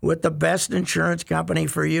 with the best insurance company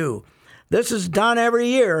for you. This is done every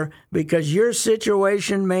year because your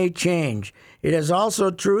situation may change. It is also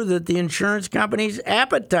true that the insurance company's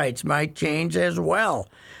appetites might change as well.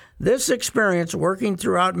 This experience working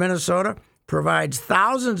throughout Minnesota provides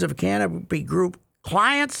thousands of Canopy Group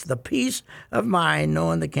clients the peace of mind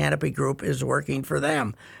knowing the Canopy Group is working for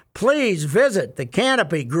them. Please visit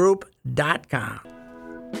thecanopygroup.com.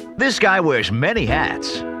 This guy wears many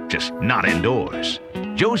hats, just not indoors.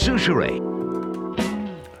 Joe Souchere.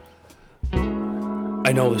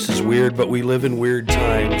 I know this is weird, but we live in weird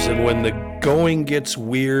times, and when the going gets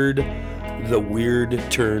weird, the weird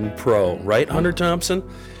turn pro. Right, Hunter Thompson?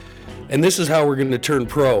 And this is how we're going to turn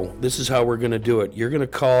pro. This is how we're going to do it. You're going to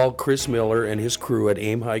call Chris Miller and his crew at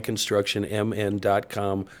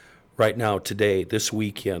aimhighconstructionmn.com right now, today, this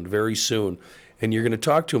weekend, very soon. And you're going to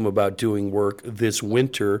talk to him about doing work this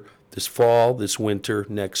winter, this fall, this winter,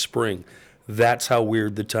 next spring. That's how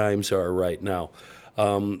weird the times are right now.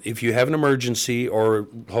 If you have an emergency or,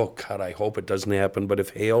 oh God, I hope it doesn't happen, but if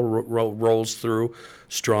hail rolls through,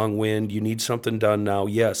 strong wind, you need something done now,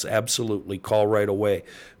 yes, absolutely, call right away.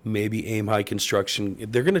 Maybe Aim High Construction,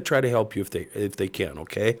 they're going to try to help you if they can,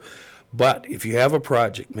 okay? But if you have a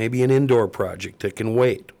project, maybe an indoor project that can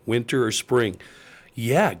wait, winter or spring,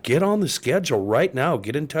 yeah, get on the schedule right now.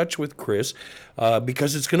 Get in touch with Chris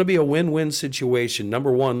because it's going to be a win-win situation.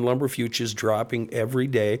 Number one, lumber futures dropping every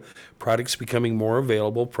day, products becoming more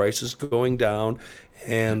available, prices going down,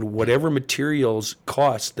 and whatever materials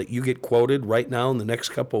cost that you get quoted right now in the next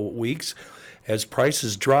couple of weeks, as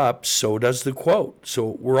prices drop, so does the quote.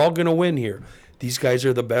 So we're all going to win here. These guys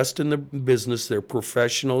are the best in the business. They're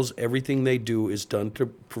professionals. Everything they do is done to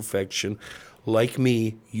perfection. Like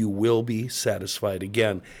me, you will be satisfied.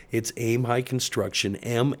 Again, it's Aim High Construction,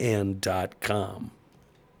 MN.com.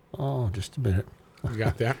 Oh, just a minute. You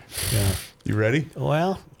got that? Yeah. You ready?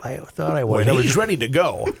 Well, I thought I was. When he's ready to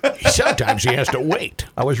go, sometimes he has to wait.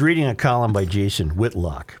 I was reading a column by Jason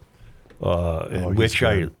Whitlock, in which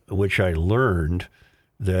I learned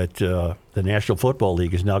that the National Football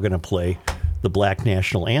League is now going to play the Black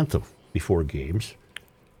National Anthem before games,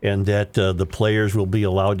 and that the players will be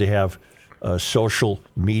allowed to have social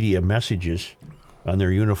media messages on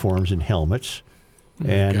their uniforms and helmets.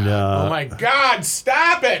 Oh my God,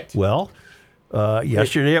 stop it! Well,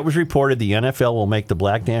 yesterday it was reported the NFL will make the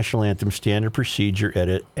Black National Anthem standard procedure at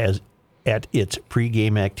its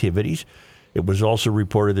pregame activities. It was also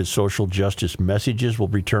reported that social justice messages will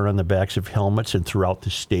return on the backs of helmets and throughout the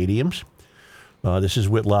stadiums. This is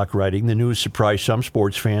Whitlock writing. The news surprised some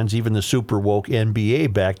sports fans. Even the super woke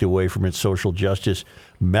NBA backed away from its social justice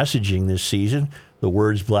messaging this season. The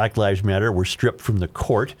words Black Lives Matter were stripped from the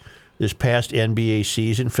court. This past NBA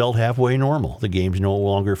season felt halfway normal. The games no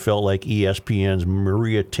longer felt like ESPN's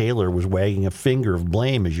Maria Taylor was wagging a finger of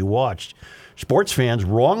blame as you watched. Sports fans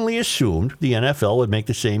wrongly assumed the NFL would make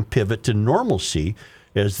the same pivot to normalcy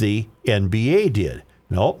as the NBA did.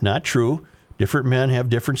 Nope, not true. Different men have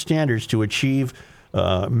different standards to achieve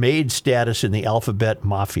MAID status in the alphabet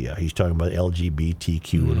mafia. He's talking about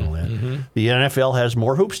LGBTQ and all that. Mm-hmm. The NFL has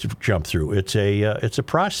more hoops to jump through. It's a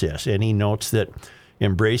process, and he notes that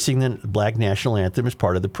embracing the Black National Anthem is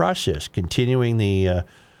part of the process. Continuing the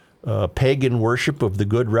pagan worship of the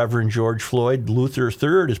good Reverend George Floyd Luther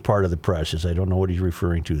III is part of the process. I don't know what he's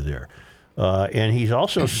referring to there. And he's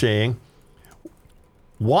also saying,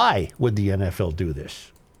 why would the NFL do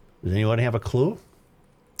this? Does anyone have a clue?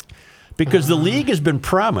 Because the league has been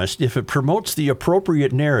promised if it promotes the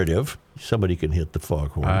appropriate narrative, somebody can hit the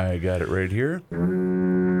foghorn. I got it right here.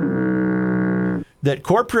 That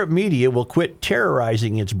corporate media will quit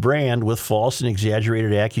terrorizing its brand with false and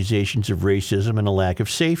exaggerated accusations of racism and a lack of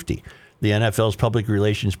safety. The NFL's public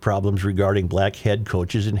relations problems regarding black head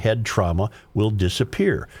coaches and head trauma will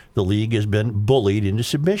disappear. The league has been bullied into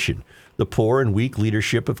submission. The poor and weak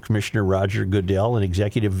leadership of Commissioner Roger Goodell and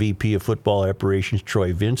Executive VP of Football Operations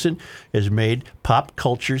Troy Vincent has made pop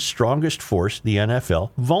culture's strongest force, the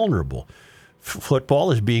NFL, vulnerable.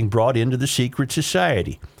 Football is being brought into the secret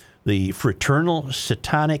society. The fraternal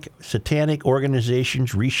satanic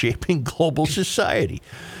organizations reshaping global society.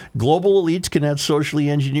 Global elites cannot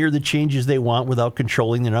socially engineer the changes they want without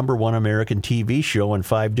controlling the number one American TV show on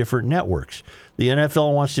 5 different networks. The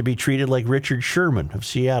NFL wants to be treated like Richard Sherman of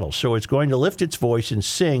Seattle, so it's going to lift its voice and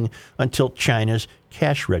sing until China's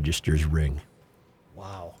cash registers ring.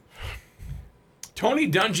 Wow. Tony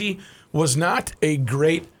Dungy was not a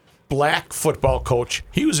great black football coach.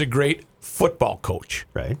 He was a great football coach.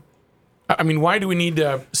 Right. I mean, why do we need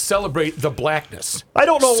to celebrate the blackness? I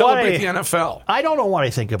don't know why. Celebrate the NFL. I don't know what I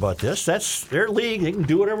think about this. That's their league. They can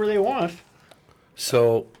do whatever they want.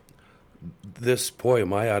 So,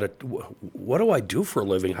 am I out of... What do I do for a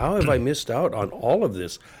living? How have I missed out on all of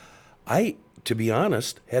this? I, to be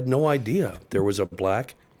honest, had no idea there was a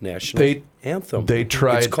Black National Anthem. They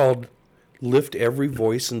tried... It's called Lift Every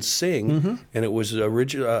Voice and Sing, and it was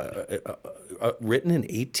written in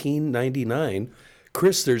 1899.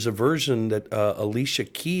 Chris, there's a version that Alicia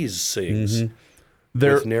Keys sings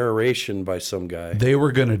with narration by some guy. They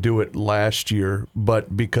were going to do it last year,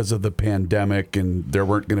 but because of the pandemic and there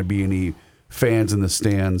weren't going to be any fans in the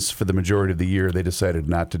stands for the majority of the year, they decided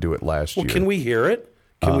not to do it last year. Well, can we hear it?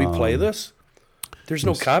 Can we play this? There's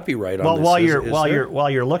no copyright on this. Well, while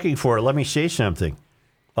you're looking for it, let me say something.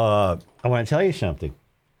 I want to tell you something.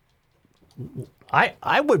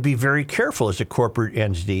 I would be very careful as a corporate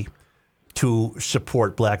entity to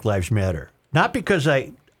support Black Lives Matter. Not because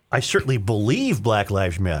I certainly believe Black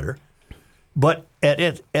Lives Matter, but at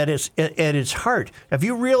its heart. Have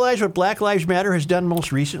you realized what Black Lives Matter has done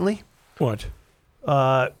most recently? What?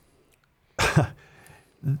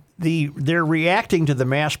 they're reacting to the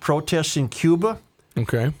mass protests in Cuba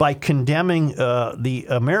by condemning the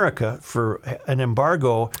America for an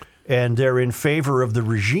embargo, and they're in favor of the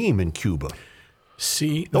regime in Cuba.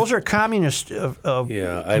 See, those are communist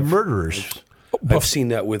murderers. I've seen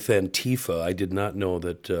that with Antifa. I did not know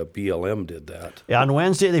that BLM did that. On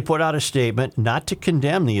Wednesday, they put out a statement not to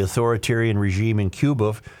condemn the authoritarian regime in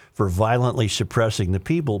Cuba for violently suppressing the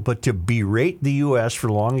people, but to berate the U.S. for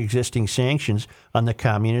long-existing sanctions on the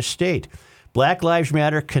communist state. Black Lives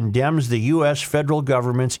Matter condemns the U.S. federal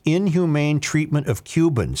government's inhumane treatment of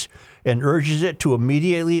Cubans and urges it to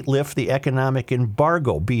immediately lift the economic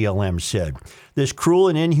embargo, BLM said. This cruel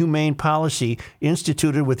and inhumane policy,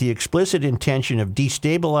 instituted with the explicit intention of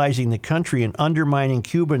destabilizing the country and undermining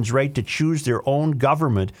Cubans' right to choose their own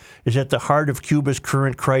government, is at the heart of Cuba's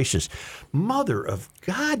current crisis. Mother of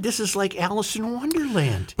God, this is like Alice in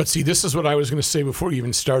Wonderland. But see, this is what I was going to say before you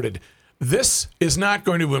even started. This is not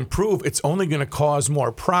going to improve. It's only going to cause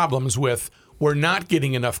more problems with we're not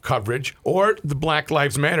getting enough coverage, or the Black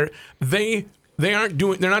Lives Matter. They're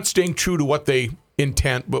not staying true to what they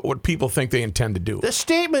intend, but what people think they intend to do. The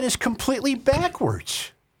statement is completely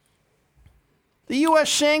backwards. The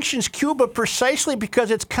U.S. sanctions Cuba precisely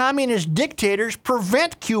because its communist dictators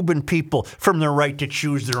prevent Cuban people from their right to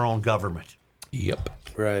choose their own government. Yep.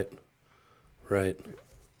 Right.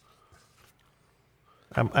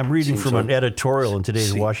 I'm reading from an editorial in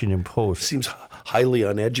today's Washington Post. Seems highly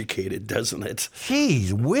uneducated, doesn't it?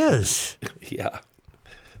 Jeez whiz. Yeah.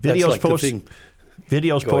 Videos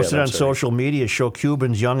posted on social media show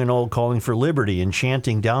Cubans, young and old, calling for liberty and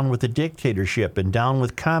chanting down with the dictatorship and down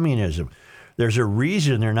with communism. There's a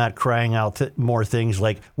reason they're not crying out more things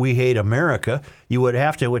like, we hate America. You would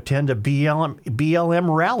have to attend a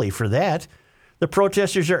BLM rally for that. The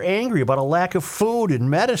protesters are angry about a lack of food and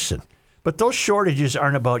medicine. But those shortages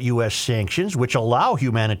aren't about U.S. sanctions, which allow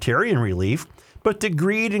humanitarian relief, but the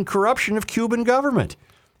greed and corruption of Cuban government.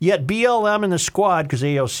 Yet BLM and the Squad, because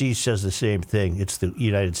AOC says the same thing, it's the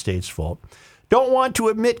United States' fault, don't want to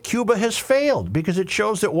admit Cuba has failed because it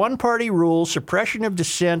shows that one-party rule, suppression of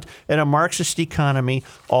dissent, and a Marxist economy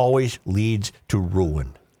always leads to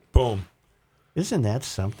ruin. Boom. Isn't that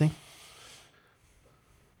something?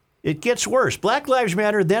 It gets worse. Black Lives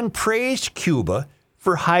Matter then praised Cuba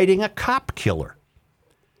for hiding a cop killer.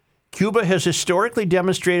 Cuba has historically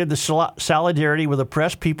demonstrated the solidarity with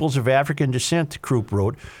oppressed peoples of African descent, the group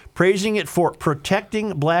wrote, praising it for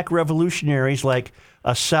protecting black revolutionaries like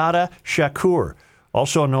Assata Shakur,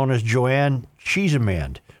 also known as Joanne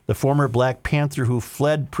Cheesemand, the former Black Panther who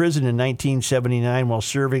fled prison in 1979 while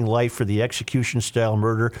serving life for the execution-style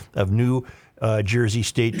murder of New Jersey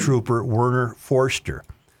State Trooper Werner Forster.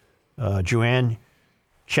 Joanne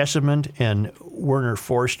Cheesemand and Werner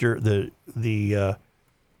Forster, the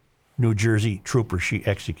New Jersey trooper she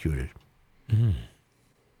executed. Mm.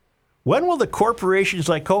 When will the corporations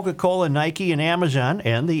like Coca-Cola, Nike, and Amazon,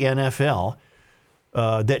 and the NFL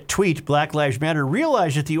that tweet Black Lives Matter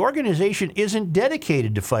realize that the organization isn't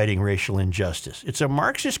dedicated to fighting racial injustice? It's a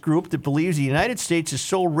Marxist group that believes the United States is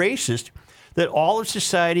so racist that all of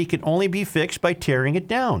society can only be fixed by tearing it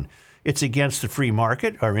down. It's against the free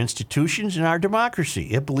market, our institutions, and our democracy.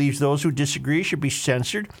 It believes those who disagree should be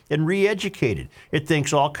censored and re-educated. It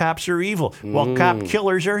thinks all cops are evil, while cop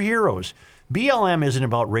killers are heroes. BLM isn't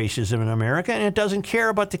about racism in America, and it doesn't care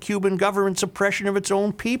about the Cuban government's oppression of its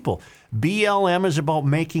own people. BLM is about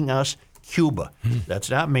making us Cuba. That's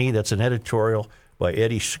not me. That's an editorial by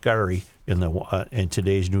Eddie Scarry in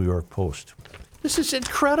today's New York Post. This is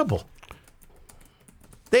incredible.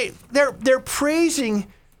 They're praising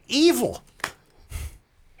evil.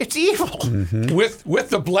 It's evil. Mm-hmm. With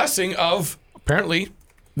the blessing of apparently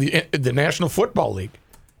the National Football League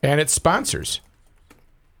and its sponsors.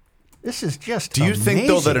 This is just Do you amazing. think,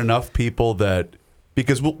 though, that enough people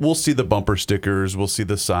because we'll see the bumper stickers, we'll see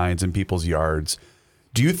the signs in people's yards.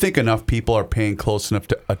 Do you think enough people are paying close enough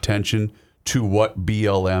attention to what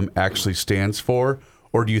BLM actually stands for?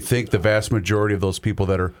 Or do you think the vast majority of those people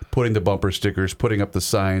that are putting the bumper stickers, putting up the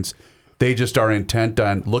signs, they just are intent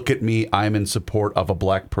on, look at me, I'm in support of a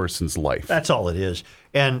black person's life? That's all it is.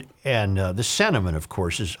 And the sentiment, of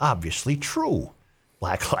course, is obviously true.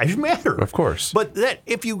 Black Lives Matter. Of course. But that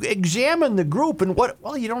if you examine the group and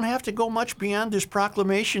you don't have to go much beyond this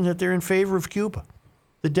proclamation that they're in favor of Cuba,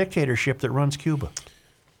 the dictatorship that runs Cuba.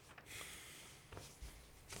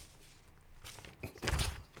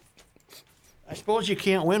 I suppose you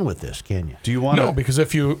can't win with this, can you? Do you want to? No, because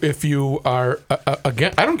if you are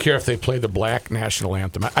again, I don't care if they play the black national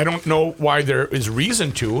anthem. I don't know why there is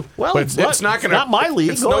reason to. Well, but it's not going to. Not my league.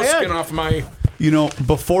 It's Go no ahead. skin off my.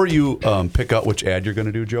 Before you pick out which ad you're going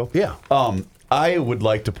to do, Joe. Yeah. I would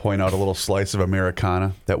like to point out a little slice of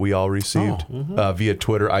Americana that we all received via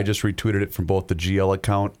Twitter. I just retweeted it from both the GL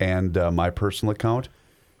account and my personal account.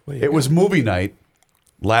 It was movie night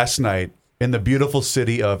last night in the beautiful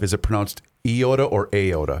city of, is it pronounced Iota or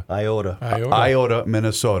Iota? Iota. Iota,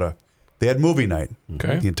 Minnesota. They had movie night.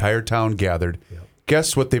 Okay. The entire town gathered. Yep.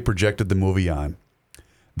 Guess what they projected the movie on?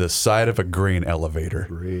 The side of a grain elevator.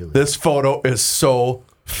 Really? This photo is so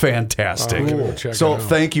fantastic. So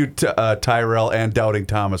thank you to Tyrell and Doubting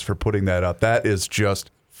Thomas for putting that up. That is just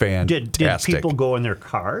fantastic. Did people go in their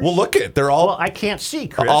cars? Well, look at it. They're all. Well, I can't see,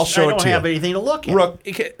 Chris. I'll show it to you. I don't have anything to look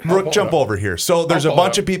at. Rook, jump over here. So there's a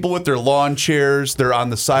bunch of people with their lawn chairs. They're on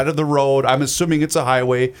the side of the road. I'm assuming it's a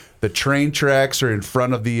highway. The train tracks are in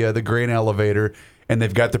front of the grain elevator, and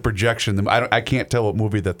they've got the projection. I can't tell what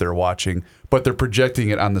movie that they're watching, but they're projecting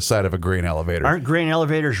it on the side of a grain elevator. Aren't grain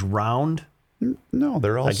elevators round? No,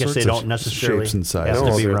 they're all I guess sorts they of don't necessarily shapes and sizes.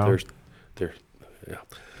 have to be round. Yeah.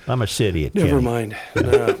 I'm a city at Never mind.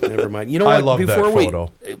 No, never mind. You know what? I love that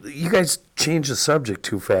photo. You guys changed the subject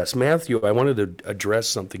too fast. Matthew, I wanted to address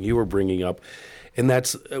something you were bringing up, and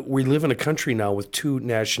that's we live in a country now with two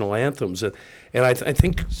national anthems. And I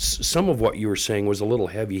think some of what you were saying was a little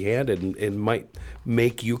heavy-handed and might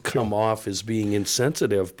make you come off as being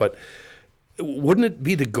insensitive, but wouldn't it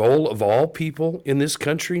be the goal of all people in this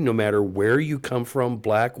country, no matter where you come from,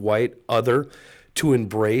 black, white, other, to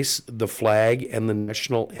embrace the flag and the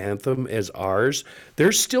national anthem as ours?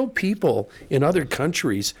 There's still people in other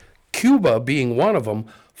countries, Cuba being one of them,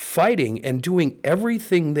 fighting and doing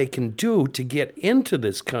everything they can do to get into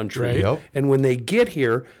this country. Right. Yep. And when they get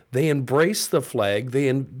here, they embrace the flag, they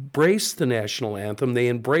embrace the national anthem, they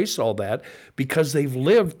embrace all that because they've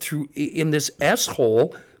lived through in this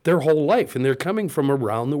S-hole their whole life, and they're coming from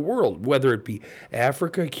around the world, whether it be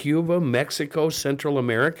Africa, Cuba, Mexico, Central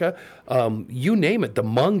America, you name it. The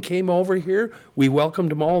Hmong came over here, we welcomed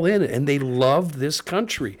them all in, and they love this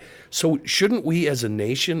country. So shouldn't we as a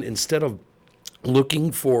nation, instead of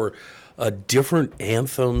looking for different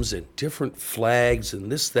anthems and different flags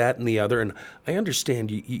and this, that, and the other, and I understand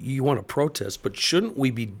you want to protest, but shouldn't we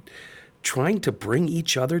be trying to bring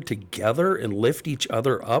each other together and lift each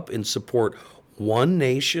other up and support one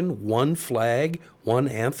nation, one flag, one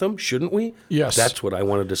anthem, shouldn't we? Yes. That's what I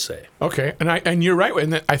wanted to say. Okay, and you're right,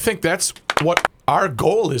 and I think that's what our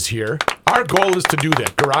goal is here. Our goal is to do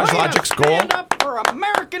that. Garage Logic's goal. Stand up for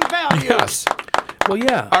American values. Yes. Well,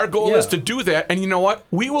 yeah. Our goal is to do that, and you know what?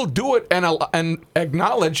 We will do it and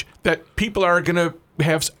acknowledge that people are going to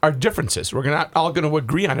have our differences. We're not all going to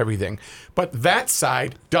agree on everything, but that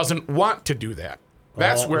side doesn't want to do that.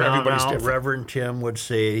 That's where everybody's different. Reverend Tim would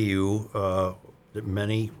say to you that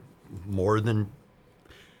many, more than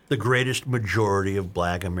the greatest majority of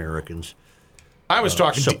black Americans, I was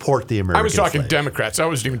talking support the American I was talking flag. Democrats. I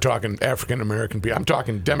wasn't even talking African American people. I'm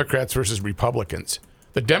talking Democrats versus Republicans.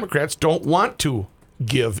 The Democrats don't want to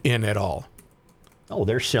give in at all. Oh,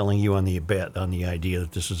 they're selling you on the idea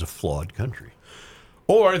that this is a flawed country.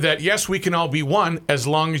 Or that, yes, we can all be one as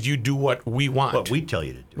long as you do what we want. What we tell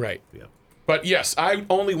you to do. Right. Yeah. But yes, I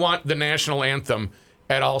only want the national anthem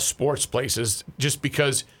at all sports places just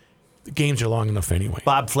because the games are long enough anyway.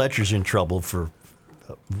 Bob Fletcher's in trouble for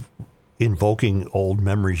invoking old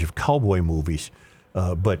memories of cowboy movies,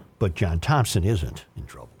 but John Thompson isn't in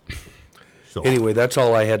trouble. So. Anyway, that's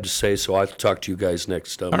all I had to say, so I'll talk to you guys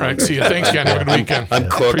next All right, see you. Thanks, Ken. Have a good weekend. I'm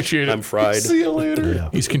cooked. Appreciate it. I'm fried. See you later. Yeah.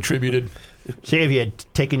 He's contributed. Say, have you had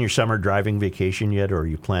taken your summer driving vacation yet, or are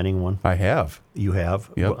you planning one? I have. You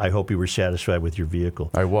have? Yep. Well, I hope you were satisfied with your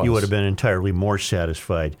vehicle. I was. You would have been entirely more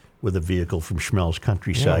satisfied with a vehicle from Schmelz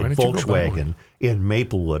Countryside why didn't you go buy Volkswagen in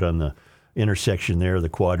Maplewood on the intersection there, the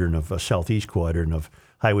quadrant of southeast quadrant of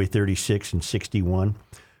Highway 36 and 61.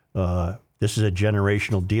 This is a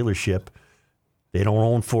generational dealership. They don't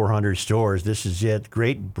own 400 stores. This is it.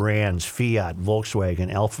 Great brands, Fiat,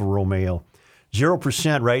 Volkswagen, Alfa Romeo.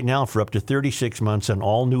 0% right now for up to 36 months on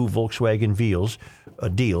all new Volkswagen vehicles.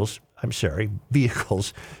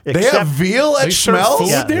 They have veal at They serve Schmelz?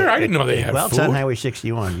 food there? I didn't know they had Well, food. it's on Highway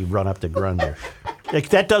 61. You run up the Grund there.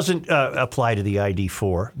 That doesn't apply to the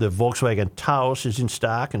ID4. The Volkswagen Taos is in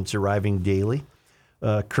stock, and it's arriving daily.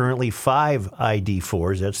 Currently 5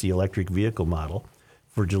 ID4s, that's the electric vehicle model,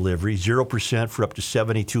 for delivery. 0% for up to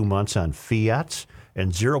 72 months on Fiats,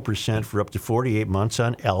 and 0% for up to 48 months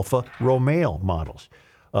on Alfa Romeo models.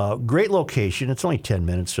 Great location. It's only 10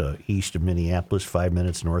 minutes east of Minneapolis, 5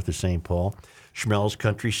 minutes north of St. Paul. Schmelz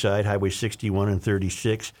Countryside, Highway 61 and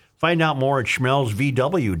 36. Find out more at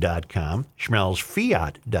schmelzvw.com,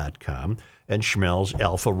 schmelzfiat.com, and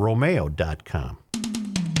schmelzalfaromeo.com.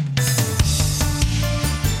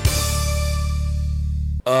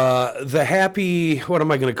 The happy, what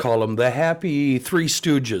am I going to call them? The happy Three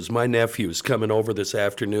Stooges. My nephew's coming over this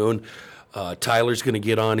afternoon. Tyler's going to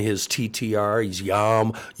get on his TTR. He's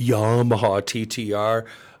Yamaha TTR.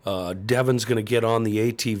 Devin's going to get on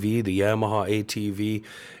the ATV, the Yamaha ATV,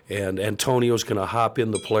 and Antonio's going to hop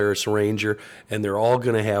in the Polaris Ranger, and they're all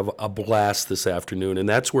going to have a blast this afternoon, and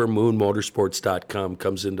that's where moonmotorsports.com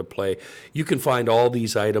comes into play. You can find all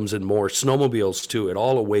these items and more, snowmobiles too. It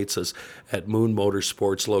all awaits us at Moon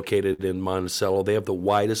Motorsports, located in Monticello. They have the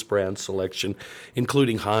widest brand selection,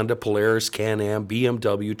 including Honda, Polaris, Can-Am,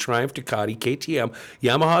 BMW, Triumph, Ducati, KTM,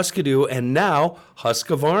 Yamaha Ski-Doo, and now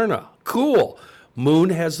Husqvarna. Cool. Moon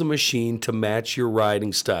has the machine to match your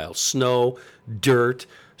riding style. Snow, dirt,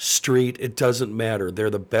 street, it doesn't matter. They're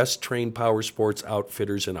the best trained power sports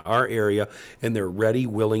outfitters in our area, and they're ready,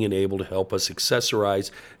 willing, and able to help us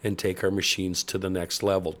accessorize and take our machines to the next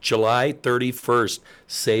level. July 31st,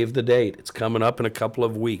 save the date. It's coming up in a couple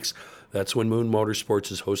of weeks. That's when Moon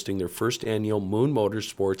Motorsports is hosting their first annual Moon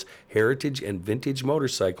Motorsports Heritage and Vintage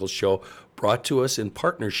Motorcycle Show, brought to us in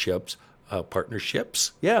partnerships?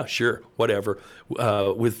 Yeah, sure, whatever,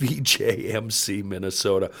 with VJMC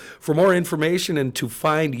Minnesota. For more information and to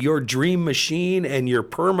find your dream machine and your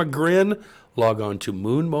perma-grin, log on to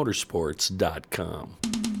moonmotorsports.com.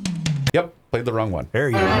 Yep, played the wrong one. There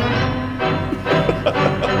you go.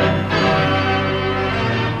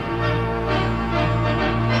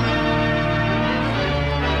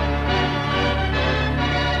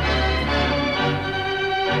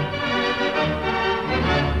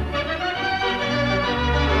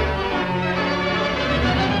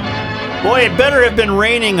 Boy, it better have been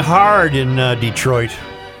raining hard in Detroit.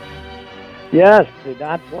 Yes, did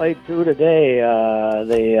not play 2 today.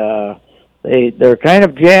 They're kind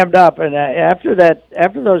of jammed up, and after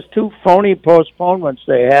those 2 phony postponements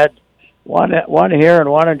they had, one here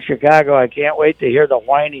and one in Chicago, I can't wait to hear the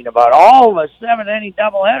whining about all the 7-inning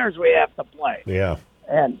doubleheaders we have to play. Yeah,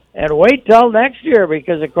 and wait till next year,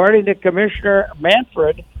 because according to Commissioner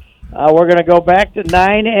Manfred, we're going to go back to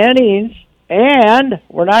 9 innings. And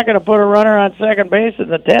we're not going to put a runner on second base in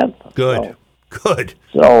the 10th. Good.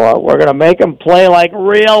 So we're going to make them play like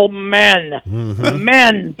real men. Mm-hmm.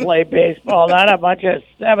 Men play baseball, not a bunch of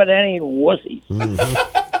 7-inning wussies.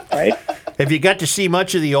 Mm-hmm. Right? Have you got to see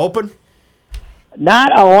much of the Open?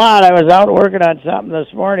 Not a lot. I was out working on something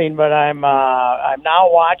this morning, but I'm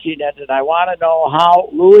now watching it, and I want to know how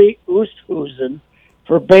Louis Oosthuizen,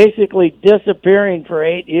 for basically disappearing for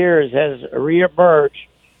 8 years, has reemerged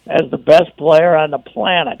as the best player on the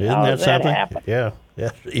planet. Isn't How that does something? That happen? Yeah,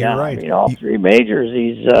 you're right. I mean, all 3 majors.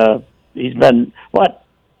 He's been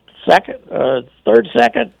second, third,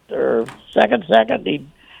 second, or second.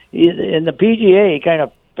 He's in the PGA. He kind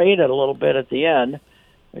of faded a little bit at the end.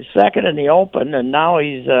 He's second in the Open, and now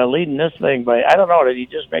he's leading this thing by, I don't know, did he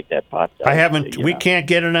just make that putt? I haven't. We can't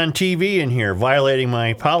get it on TV in here, violating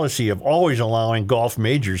my policy of always allowing golf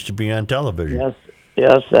majors to be on television.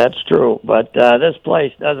 Yes, that's true. But this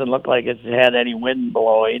place doesn't look like it's had any wind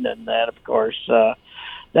blowing, and that, of course,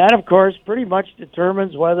 pretty much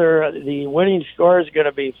determines whether the winning score is going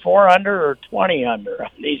to be 4 under or 20 under on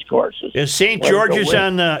these courses. Is St. George's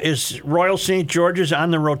is Royal St. George's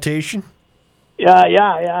on the rotation?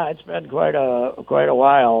 Yeah. It's been quite a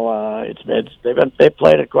while. They've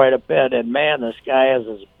played it quite a bit, and man, the sky is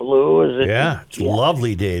as blue as it. Yeah, it's a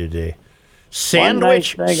lovely day today.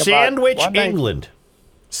 Sandwich, England.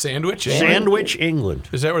 Sandwich, England.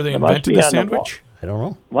 Is that where they invented the sandwich? I don't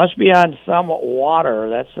know. Must be on some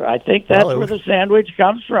water. I think that's where the sandwich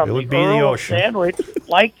comes from. It would be the ocean. Sandwich,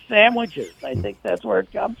 like sandwiches. I think that's where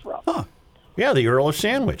it comes from. Huh. Yeah, the Earl of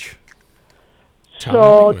Sandwich.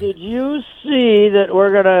 So, did you see that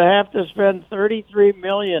we're going to have to spend $33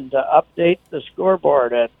 million to update the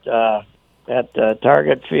scoreboard at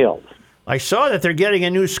Target Field? I saw that they're getting a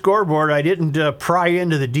new scoreboard. I didn't pry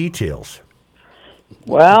into the details.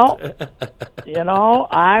 Well,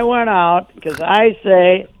 I went out because I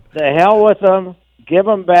say, the hell with them. Give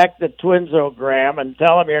them back the Twinsogram and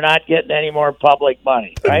tell them you're not getting any more public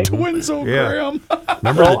money, right? Twinsogram. Yeah.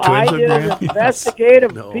 Remember the Twinsogram? I did an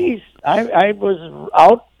investigative piece. I was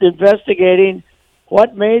out investigating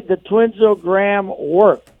what made the Twinsogram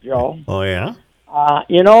work, Joe. Oh, yeah?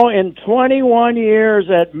 In 21 years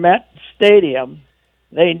at Met Stadium,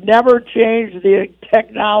 they never changed the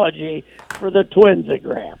technology for the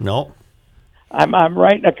Twinsogram. No. I'm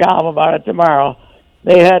writing a column about it tomorrow.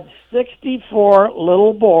 They had 64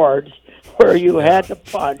 little boards where you had to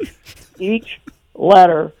punch each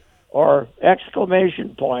letter or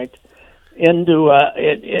exclamation point into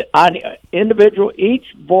on individual.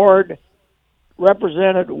 Each board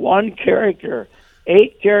represented one character.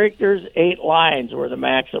 8 characters, 8 lines were the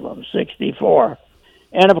maximum, 64.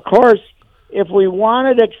 And of course, if we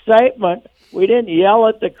wanted excitement, we didn't yell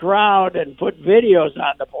at the crowd and put videos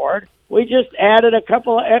on the board. We just added a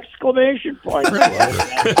couple of exclamation points.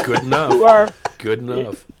 Good enough. Good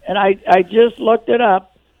enough. And I just looked it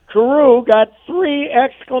up. Carew got 3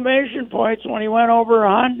 exclamation points when he went over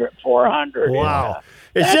 400. Wow.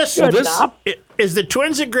 That's good enough. Is the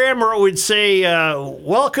Twinsigrammer would say,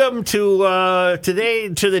 welcome to today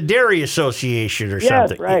to the Dairy Association or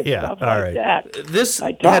something? Right. Yeah, Stuff all like right. that. This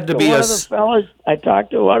I had to be one of the fellas. I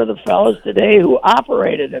talked to one of the fellas today who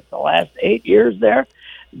operated it the last 8 years there.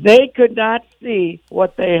 They could not see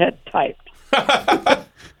what they had typed.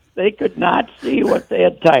 They could not see what they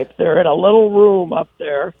had typed. They're in a little room up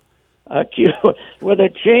there with a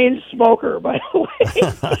chain smoker, by the way.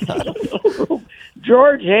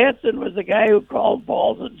 George Hansen was the guy who called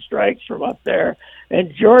balls and strikes from up there,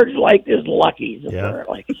 and George liked his luckies,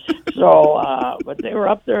 apparently. So, but they were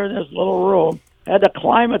up there in this little room, had to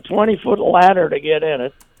climb a 20-foot ladder to get in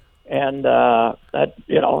it, and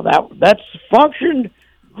that's functioned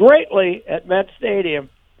greatly at Met Stadium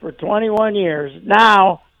for 21 years.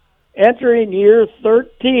 Now, entering year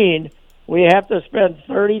 13, we have to spend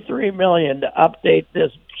 $33 million to update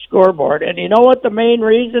this scoreboard. And you know what the main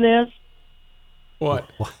reason is? What?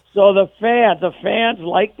 So the fans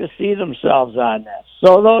like to see themselves on this.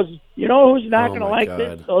 So those, you know who's not going to like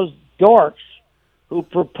this? Those dorks who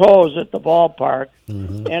propose at the ballpark.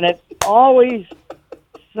 Mm-hmm. And it's always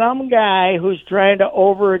some guy who's trying to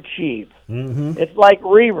overachieve. Mm-hmm. It's like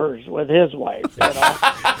Reavers with his wife, you know.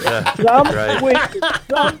 Some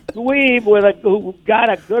dweeb who got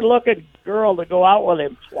a good-looking girl to go out with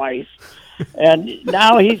him twice, and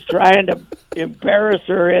now he's trying to embarrass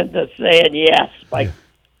her into saying yes by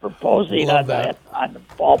proposing on the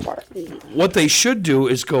ballpark. What they should do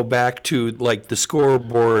is go back to like the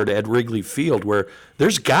scoreboard at Wrigley Field, where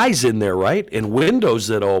there's guys in there, right, and windows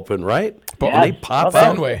that open, right? Yeah. They pop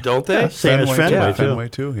out, don't they? Yeah, same as Fenway, Fenway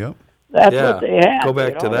too. Yep. That's what they had. Go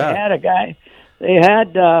back to that. They had a guy. They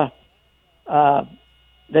had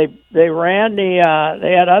they ran they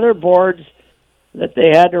had other boards that they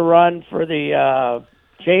had to run for the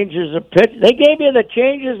changes of pitch. They gave you the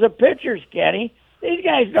changes of pitchers, Kenny. These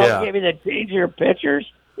guys don't give you the change of pitchers.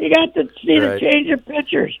 You got to see the change of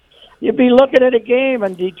pitchers. You'd be looking at a game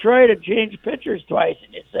in Detroit and change pitchers twice,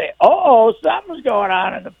 and you'd say, "Oh, something's going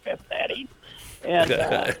on in the 5th inning." And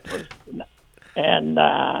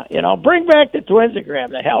bring back the Twinsigram.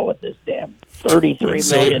 The hell with this damn $33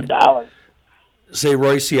 million. Say,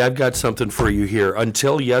 Royce, I've got something for you here.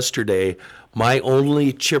 Until yesterday, my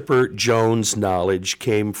only Chipper Jones knowledge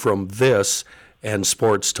came from this and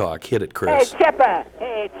sports talk. Hit it, Chris.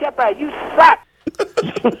 Hey, Chipper, you suck.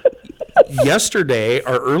 Yesterday,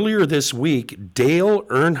 or earlier this week, Dale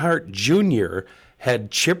Earnhardt Jr.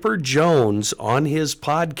 had Chipper Jones on his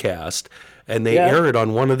podcast, and they aired it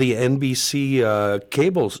on one of the NBC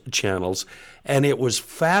cable channels, and it was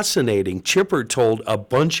fascinating. Chipper told a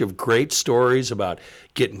bunch of great stories about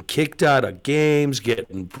getting kicked out of games,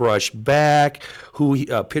 getting brushed back,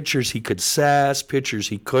 pitchers he could sass, pitchers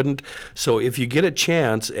he couldn't. So if you get a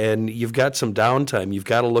chance and you've got some downtime, you've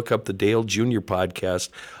got to look up the Dale Jr. podcast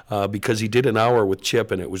because he did an hour with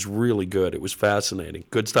Chip, and it was really good. It was fascinating.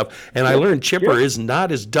 Good stuff. And I learned Chipper is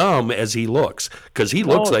not as dumb as he looks, because he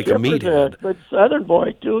looks like a meathead. But Southern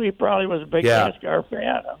boy, too, he probably was a big NASCAR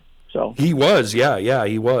fan. So he was,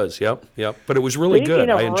 he was, yep. But it was really good.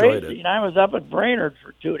 I enjoyed it. I was up at Brainerd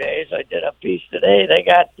for 2 days. I did a piece today. They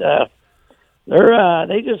got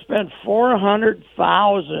they just spent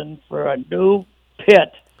 $400,000 for a new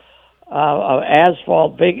pit of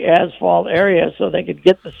asphalt, big asphalt area, so they could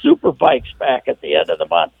get the super bikes back at the end of the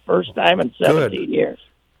month. First time in 17 years.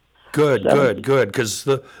 Good. Because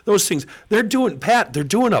those things they're doing, Pat. They're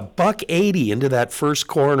doing $180 into that first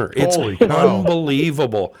corner. It's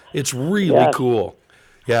unbelievable. It's really cool.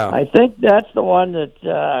 Yeah, I think that's the one that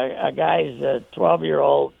a guy's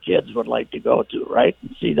 12-year-old kids would like to go to, right?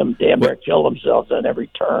 And see them damn near kill themselves on every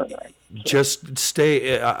turn. Right? Just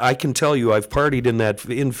stay. I can tell you, I've partied in that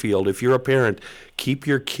infield. If you're a parent, keep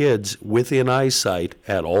your kids within eyesight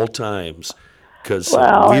at all times. Because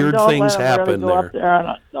weird things happen there.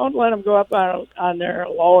 Don't let them go up on there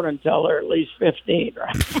alone until they're at least 15,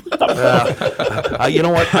 right? You know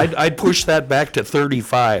what? I'd push that back to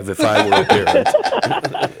 35 if I were a parent.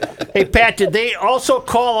 Hey, Pat, did they also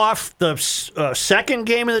call off the second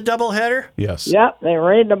game of the doubleheader? Yes. Yeah, they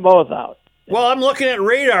rained them both out. Well, I'm looking at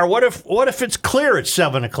radar. What if it's clear at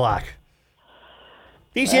 7 o'clock?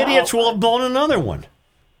 These idiots will have blown another one.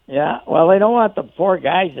 Yeah, well, they don't want the poor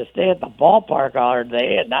guys to stay at the ballpark all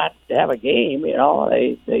day and not have a game. You know,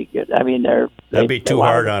 they get. I mean, That'd be too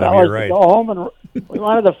hard on them. You're right. Go home and we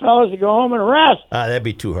wanted the fellas to go home and rest. That'd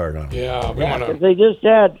be too hard on them. Yeah, we want 'cause they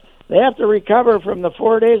have to recover from the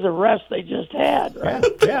 4 days of rest they just had. Right?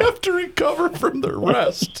 They have to recover from the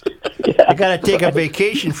rest. You got to take a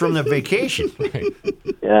vacation from the vacation.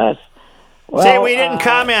 Yes. Well, Say, we didn't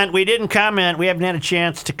comment. We haven't had a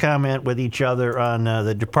chance to comment with each other on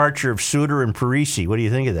the departure of Suter and Parisi. What do you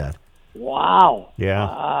think of that? Wow.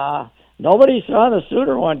 Yeah. Nobody saw the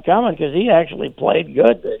Suter one coming because he actually played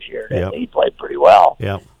good this year. Yep. He played pretty well.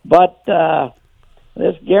 Yeah. But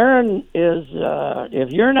this Guerin is,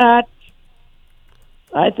 if you're not,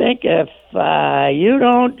 I think if you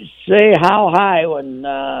don't say how high when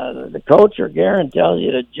the coach or Guerin tells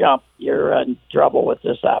you to jump, you're in trouble with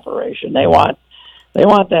this operation. They want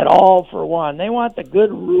that all for one. They want the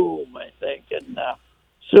good room, I think. And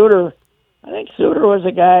Suter was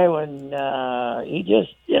a guy when he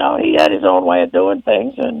just, he had his own way of doing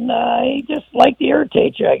things, and he just liked to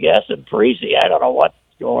irritate you, I guess. And Parisi, I don't know what's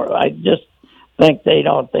going on. I just think they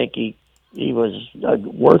don't think he was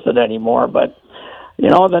worth it anymore. But,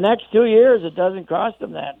 the next 2 years, it doesn't cost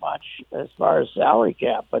them that much as far as salary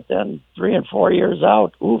cap. But then 3 and 4 years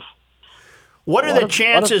out, oof. What are the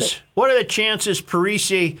chances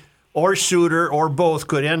Parisi or Suter or both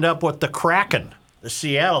could end up with the Kraken, the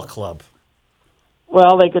Seattle club?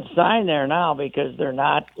 Well, they could sign there now because they're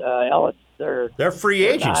not they're free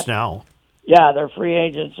agents now. Yeah, they're free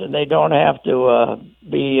agents, and they don't have to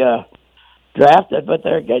be drafted. But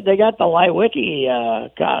they got the Lewicki.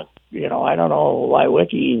 I don't know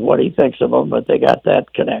Lewicki what he thinks of them, but they got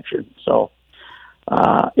that connection. So,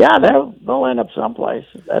 they'll end up someplace.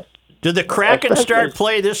 Did the Kraken start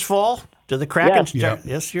play this fall? Did the Kraken start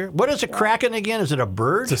this year? What is a Kraken again? Is it a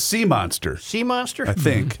bird? It's a sea monster. Sea monster? I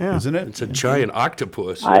think, isn't it? It's a giant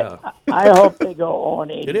octopus. I hope they go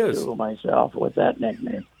 0-82 myself with that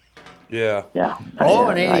nickname. Yeah. Yeah.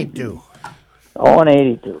 0-82.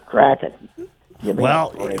 0-82. Kraken.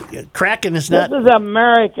 Kraken is not. This is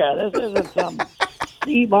America. This isn't some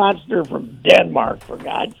sea monster from Denmark, for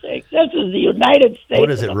God's sake. This is the United States. What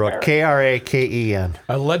is it, Rook? Kraken.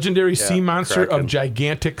 A legendary sea monster of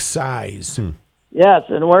gigantic size. Yes,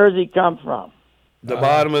 and where does he come from? The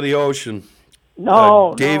bottom of the ocean.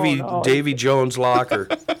 No, Davy Jones' locker.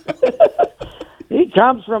 He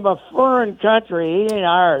comes from a foreign country. He ain't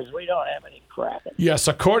ours. We don't have any Kraken. Yes,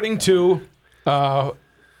 according to... is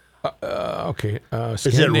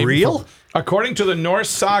it real? According to the Norse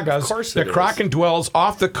sagas, the Kraken dwells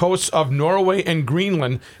off the coasts of Norway and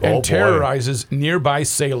Greenland and terrorizes nearby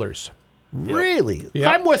sailors. Really?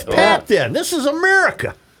 Yep. I'm with Pat then. This is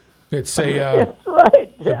America. It's a That's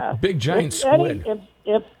right. Yeah. big giant squid.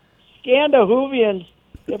 If Scandinavians,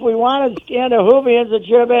 if we wanted Scandinavians, it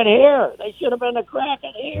should have been here. They should have been the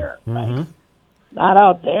Kraken here. Right? Not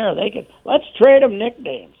out there. Let's trade them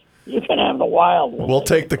nicknames. You can have the Wild one. We'll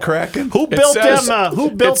take the Kraken. Who built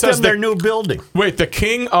them their new building? Wait, the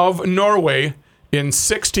King of Norway in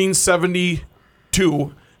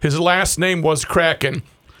 1672, his last name was Kraken.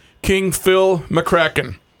 King Phil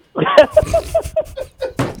McCracken.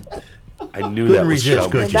 I knew that was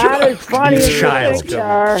coming. Not as funny as you think they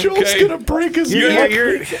are. Joel's going to break his neck.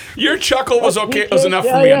 Your chuckle was okay. It was enough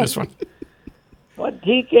for me on this one. What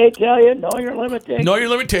TK tell you? Know your limitations. Know your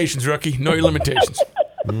limitations, rookie. Know your limitations.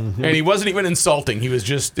 And he wasn't even insulting. It was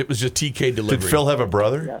just TK delivery. Did Phil have a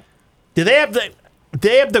brother? Yeah. Do they have the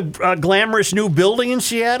glamorous new building in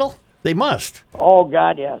Seattle? They must. Oh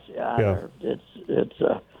God, yes. Yeah.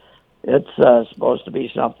 It's supposed to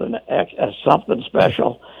be something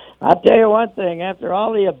special. I'll tell you one thing. After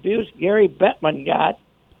all the abuse Gary Bettman got,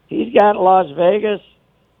 he's got Las Vegas,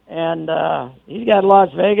 and he's got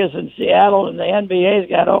Las Vegas and Seattle, and the NBA's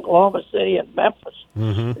got Oklahoma City and Memphis.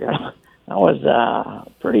 That was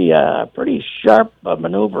pretty sharp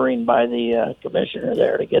maneuvering by the commissioner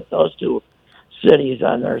there to get those two cities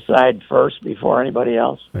on their side first before anybody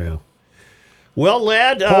else. Yeah. Well,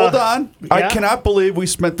 lad, hold on. Yeah? I cannot believe we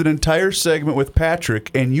spent an entire segment with Patrick,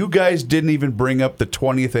 and you guys didn't even bring up the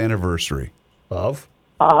 20th anniversary of.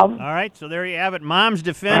 All right, so there you have it. Mom's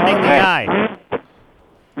defending the eye.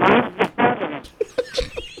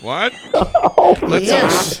 What?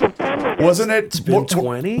 Yes. Wasn't it? It's been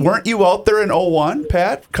 20? Weren't you out there in 01,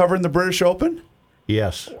 Pat, covering the British Open?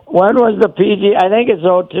 Yes. When was the PGA? I think it's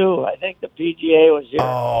 02. I think the PGA was here.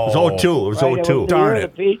 Oh, it was 02. It was 02. Darn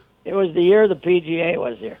it. It was the year the PGA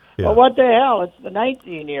was here. Yeah. But what the hell? It's the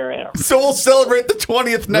 19-year anniversary. So we'll celebrate the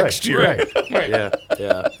 20th next year. Right. Yeah.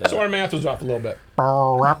 So our math was off a little bit.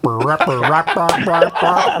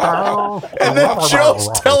 And then Joe's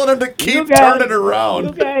telling him to keep turning around.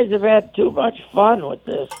 You guys have had too much fun with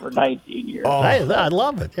this for 19 years. I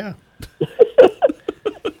love it, yeah.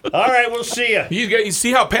 All right, we'll see you. You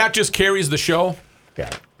see how Pat just carries the show?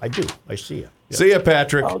 Yeah, I do. I see you. See ya,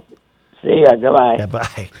 Patrick. See ya. Goodbye. Yeah,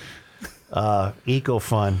 bye.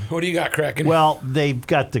 EcoFun. What do you got cracking? Well, they've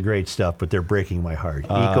got the great stuff, but they're breaking my heart.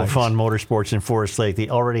 EcoFun Motorsports in Forest Lake. They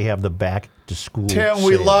already have the back to school. Tim,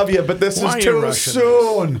 we sale. love you, but this Why is are you too rushing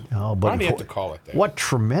soon. Oh, but Why do you have to call it that? What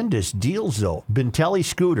tremendous deals, though. Bintelli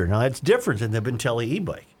scooter. Now, that's different than the Bintelli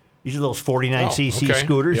e-bike. These are those 49cc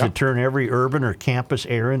scooters that turn every urban or campus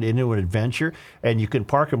errand into an adventure, and you can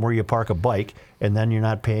park them where you park a bike, and then you're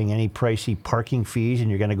not paying any pricey parking fees,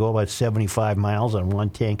 and you're going to go about 75 miles on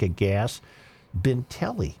one tank of gas.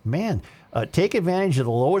 Bintelli, man, take advantage of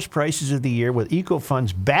the lowest prices of the year with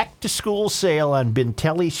EcoFund's back-to-school sale on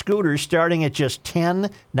Bintelli scooters starting at just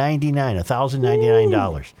 $1,099,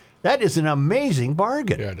 $1,099. That is an amazing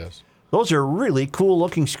bargain. Yeah, it is. Those are really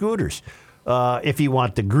cool-looking scooters. If you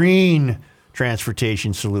want the green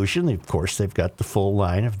transportation solution, of course, they've got the full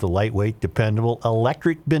line of the lightweight, dependable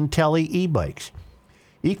electric Bintelli e-bikes.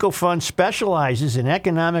 EcoFun specializes in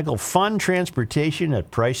economical, fun transportation at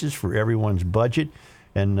prices for everyone's budget.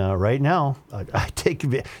 And right now,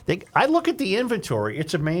 I look at the inventory.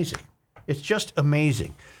 It's amazing. It's just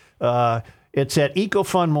amazing. It's at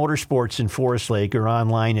EcoFun Motorsports in Forest Lake or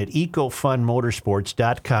online at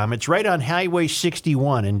ecofunmotorsports.com. It's right on Highway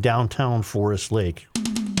 61 in downtown Forest Lake.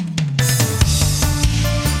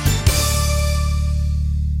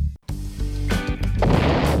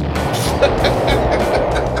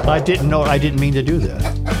 I didn't mean to do that.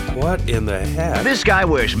 What in the heck? This guy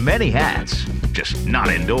wears many hats, just not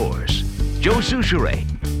indoors. Joe Souchere.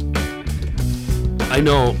 I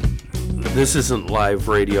know this isn't live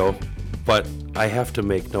radio, but I have to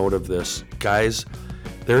make note of this. Guys,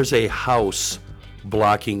 there's a house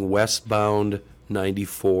blocking westbound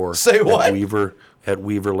 94 Say what? at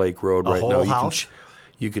Weaver Lake Road A right whole now. house?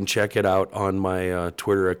 You can check it out on my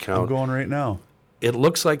Twitter account. I'm going right now. It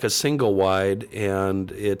looks like a single wide,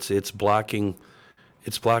 and it's blocking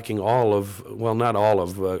all of, well, not all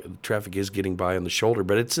of, traffic is getting by on the shoulder,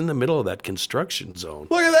 but it's in the middle of that construction zone.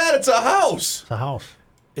 Look at that. It's a house. It's a house.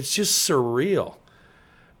 It's just surreal.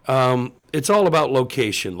 It's all about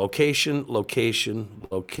location. And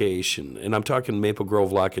I'm talking Maple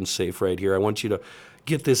Grove Lock and Safe right here. I want you to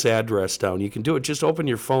get this address down. You can do it. Just open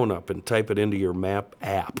your phone up and type it into your map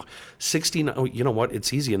app. 69. Oh, you know what?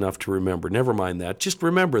 It's easy enough to remember. Never mind that. Just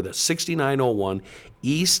remember this. 6901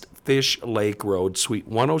 East Fish Lake Road, Suite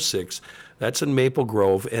 106. That's in Maple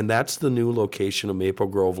Grove, and that's the new location of Maple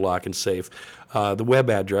Grove Lock and Safe. The web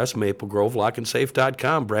address,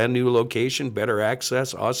 maplegrovelockandsafe.com. Brand new location, better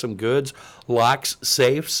access, awesome goods, locks,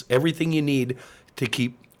 safes, everything you need to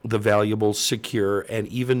keep the valuables secure. And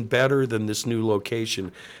even better than this new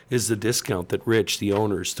location is the discount that Rich, the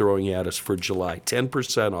owner, is throwing at us for July.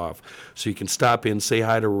 10% off. So you can stop in, say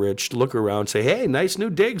hi to Rich, look around, say, hey, nice new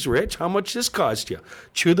digs, Rich. How much this cost you?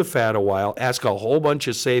 Chew the fat a while, ask a whole bunch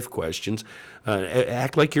of safe questions.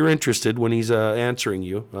 Act like you're interested when he's answering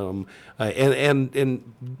you, and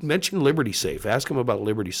mention Liberty Safe. Ask him about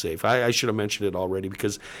Liberty Safe. I should have mentioned it already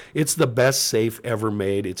because it's the best safe ever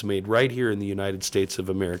made. It's made right here in the United States of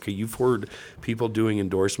America. You've heard people doing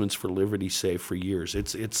endorsements for Liberty Safe for years.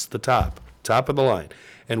 It's the top of the line,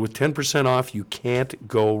 and with 10% off, you can't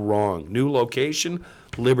go wrong. New location,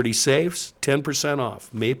 Liberty Safes, 10%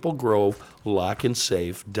 off.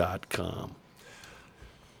 MapleGroveLockandSafe.com.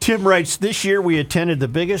 Tim writes, this year we attended the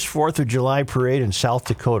biggest 4th of July parade in South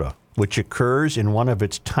Dakota, which occurs in one of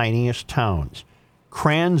its tiniest towns.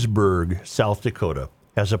 Kranzberg, South Dakota,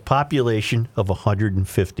 has a population of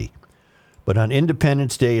 150. But on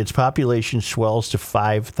Independence Day, its population swells to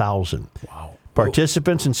 5,000. Wow.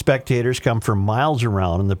 Participants and spectators come from miles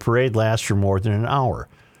around, and the parade lasts for more than an hour.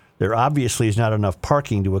 There obviously is not enough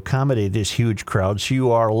parking to accommodate this huge crowd, so you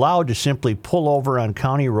are allowed to simply pull over on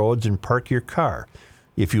county roads and park your car.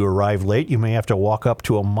 If you arrive late, you may have to walk up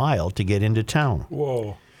to a mile to get into town.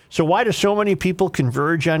 Whoa. So why do so many people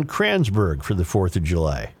converge on Kranzberg for the 4th of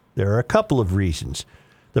July? There are a couple of reasons.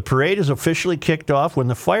 The parade is officially kicked off when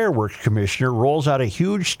the fireworks commissioner rolls out a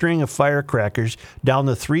huge string of firecrackers down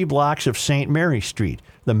the 3 blocks of St. Mary Street,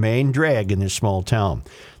 the main drag in this small town.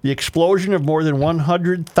 The explosion of more than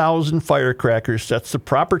 100,000 firecrackers sets the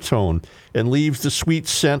proper tone and leaves the sweet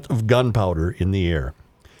scent of gunpowder in the air.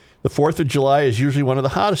 The 4th of July is usually one of the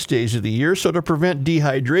hottest days of the year, so to prevent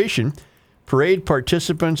dehydration, parade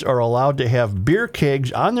participants are allowed to have beer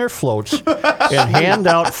kegs on their floats and hand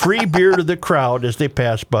out free beer to the crowd as they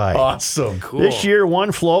pass by. Awesome. This year,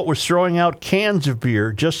 one float was throwing out cans of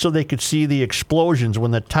beer just so they could see the explosions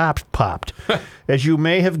when the tops popped. As you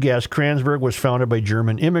may have guessed, Kranzberg was founded by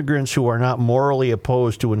German immigrants who are not morally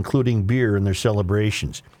opposed to including beer in their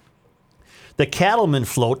celebrations. The cattleman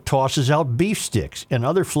float tosses out beef sticks, and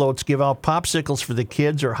other floats give out popsicles for the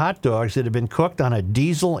kids or hot dogs that have been cooked on a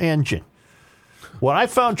diesel engine. What I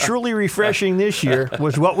found truly refreshing this year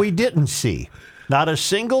was what we didn't see. Not a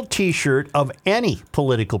single T-shirt of any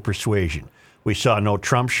political persuasion. We saw no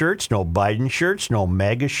Trump shirts, no Biden shirts, no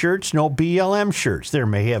MAGA shirts, no BLM shirts. There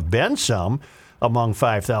may have been some among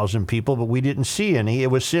 5,000 people, but we didn't see any.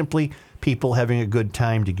 It was simply people having a good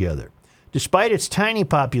time together. Despite its tiny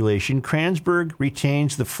population, Kranzberg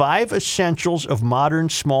retains the 5 essentials of modern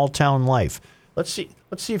small-town life. Let's see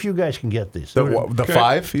if you guys can get this. The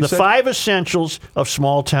 5? The 5 essentials of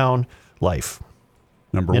small-town life.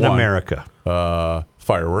 Number in 1. America.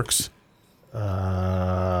 Fireworks.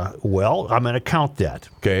 Well, I'm going to count that.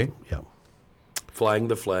 Okay. Yeah. Flying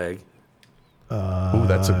the flag. Ooh,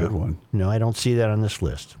 that's a good one. No, I don't see that on this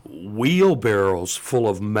list. Wheelbarrows full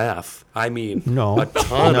of meth. I mean, No. a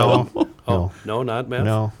ton of them. No. No, not meth?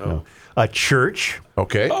 No. Oh. No. A church.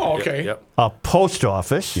 Okay. Oh, okay. Yep. A post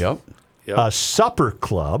office. Yep. A supper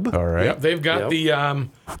club. All right. Yep, they've got the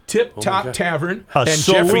Tip Top God. Tavern A and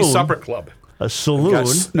saloon. Jeffrey's Supper Club. A saloon.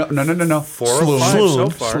 No. 4 or 5 so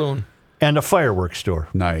far. Saloon. And a fireworks store.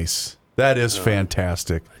 Nice. That is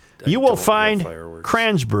fantastic. You will don't find have fireworks.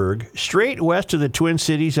 Kranzberg straight west of the Twin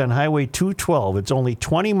Cities on Highway 212. It's only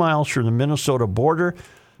 20 miles from the Minnesota border,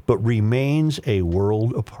 but remains a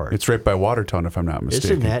world apart. It's right by Watertown, if I'm not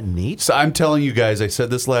mistaken. Isn't that neat? So I'm telling you guys, I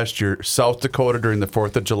said this last year, South Dakota during the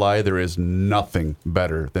 4th of July, there is nothing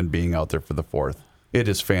better than being out there for the 4th. It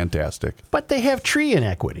is fantastic. But they have tree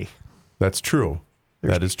inequity. That's true.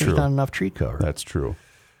 That is true. There's not enough tree cover. That's true.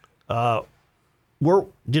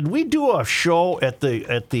 Did we do a show at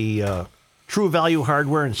the True Value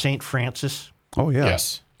Hardware in St. Francis? Oh, yeah.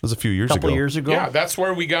 Yes. That was a few years A ago. couple years ago? Yeah, that's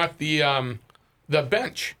where we got the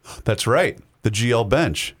bench. That's right. The GL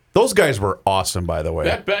bench. Those guys were awesome, by the way.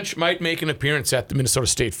 That bench might make an appearance at the Minnesota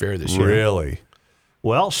State Fair this year. Really?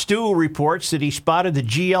 Well, Stu reports that he spotted the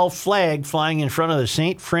GL flag flying in front of the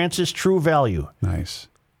St. Francis True Value. Nice.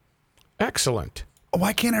 Excellent.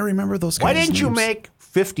 Why can't I remember those guys' Why didn't you names? make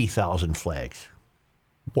 50,000 flags?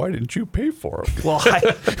 Why didn't you pay for them? Well,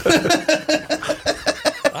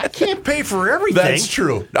 I can't pay for everything. That's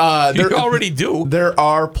true. You already do. There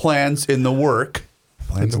are plans in the work.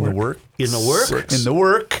 Plans in the work? In the work? In the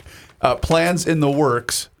work. Plans in the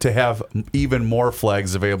works to have even more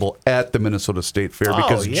flags available at the Minnesota State Fair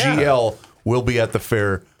because GL will be at the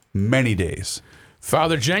fair many days.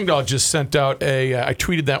 Father Jengdahl just sent out I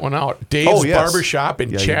tweeted that one out. Dave's Barbershop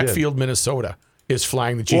in Chatfield, Minnesota is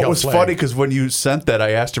flying the GL Well, it was flag. funny because when you sent that,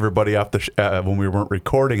 I asked everybody off the when we weren't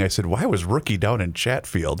recording, I said, why was Rookie down in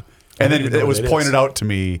Chatfield? And then it was pointed out to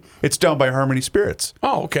me, it's down by Harmony Spirits.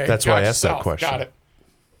 Oh, okay. That's why I Gotcha. asked that South. question. Got it.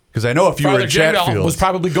 Because I know if you Father were in Jengdahl Chatfield, was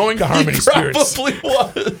probably going to Harmony he Spirits. probably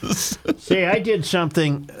was. See, I did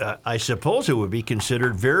something, I suppose it would be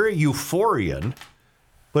considered very euphorian,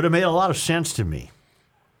 but it made a lot of sense to me.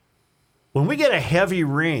 When we get a heavy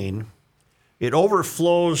rain, it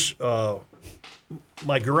overflows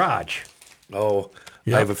my garage. Oh,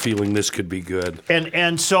 I have a feeling this could be good.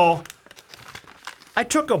 And so I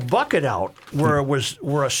took a bucket out where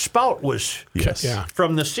a spout was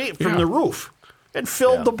from the roof and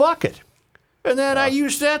filled the bucket. And then I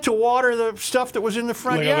used that to water the stuff that was in the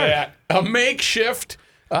front Look yard. at that. A makeshift,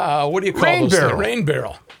 what do you call Rain those? barrel. Rain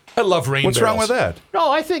barrel. I love rain What's barrels. wrong with that?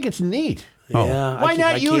 No, I think it's neat. Yeah, Why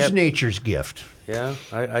not I use can't- nature's gift? Yeah,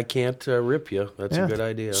 I can't rip you. That's a good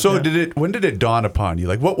idea. So when did it dawn upon you?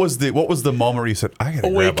 Like what was the moment where you said, I gotta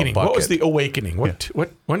Awakening. grab a bucket? What was the awakening?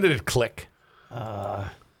 When did it click?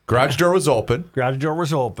 Garage door was open. Garage door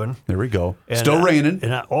was open. There we go. And Still raining.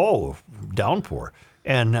 Downpour.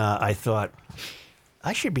 And I thought,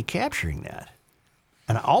 I should be capturing that.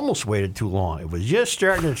 And I almost waited too long. It was just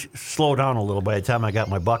starting to slow down a little by the time I got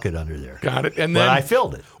my bucket under there. Got it. And But then I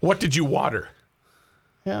filled it. What did you water?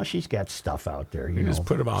 Yeah, she's got stuff out there. You know, just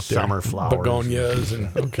put them out there. Summer flowers. Begonias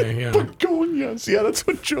and Begonias. Yeah, that's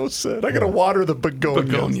what Joe said. I got to water the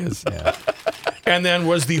begonias. Yeah. And then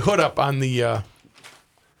was the hood up on the...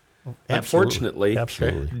 Unfortunately,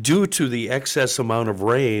 Absolutely. due to the excess amount of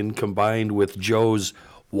rain combined with Joe's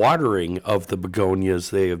watering of the begonias.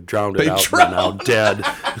 They have drowned it out and they're now dead.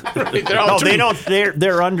 Right, They don't.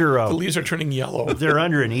 They're under. The leaves are turning yellow. They're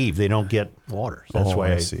under an eave. They don't get water. That's why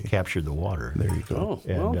I I see. captured the water. There you go.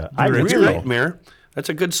 Well, I that's really. great, Mayor. That's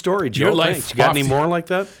a good story, Joe. Your life Thanks. You got off any the- more like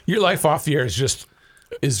that? Your life off the air is just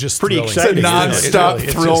Pretty thrilling. exciting. It's a nonstop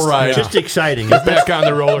It's thrill just- ride. yeah. Just exciting. Get back on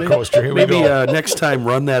the roller coaster. Here we Maybe go. next time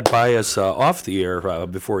run that by us off the air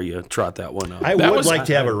before you trot that one out. I That would was- like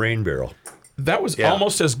to have a rain barrel. That was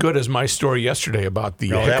almost as good as my story yesterday about the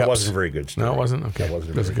No, hiccups. that wasn't a very good story. No, it wasn't? Okay. That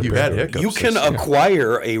wasn't It was a very good You had story. hiccups. You can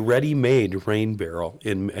acquire a ready-made rain barrel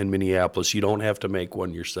in Minneapolis. You don't have to make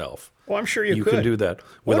one yourself. Well, I'm sure you You could. can do that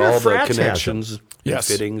with Wonder if all the Frats has connections, and Yes.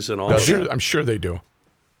 fittings, and all I'm of sure, that. I'm sure they do.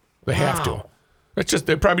 They have to. It's just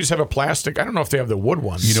they probably just have a plastic. I don't know if they have the wood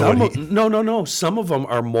ones. No. Some of them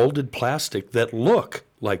are molded plastic that look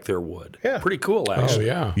like they're wood. Yeah. Pretty cool, Oh actually.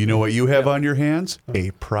 yeah. You know what you have on your hands?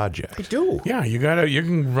 A project. I do. Yeah, you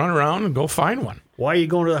can run around and go find one. Why are you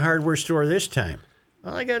going to the hardware store this time?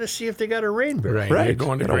 Well, I got to see if they got a rain barrel. Right. You're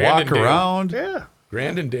going to Gotta walk Grandendale. around. Yeah.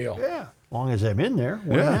 Grandendale. Yeah. As long as I'm in there.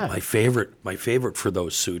 Why not? My favorite for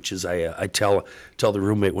those suits is I tell the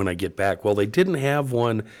roommate when I get back. Well, they didn't have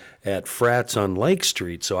one at Frats on Lake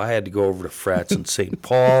Street, so I had to go over to Frats in St.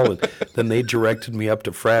 Paul, and then they directed me up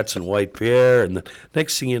to Frats in White Bear, and the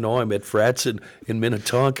next thing you know, I'm at Frats in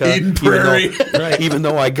Minnetonka, Eden Prairie. even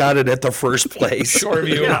though I got it at the first place.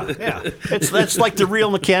 Shoreview. Yeah. That's like the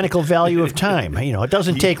real mechanical value of time. You know, it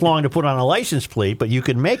doesn't take long to put on a license plate, but you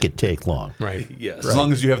can make it take long. Right. Yes. As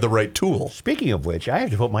long as you have the right tool. Speaking of which, I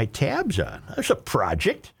have to put my tabs on. There's a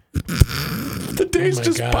project. The day's my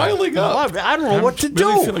just God. piling up. I don't know what to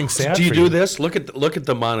Really do. feeling sad Do you for do this? Look at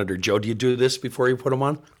the monitor, Joe. Do you do this before you put them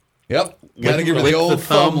on? Yep. Gotta give her Lick the old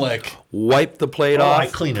thumb lick. Wipe the plate Oh, off. I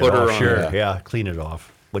clean it put her off. on. Sure. Yeah, clean it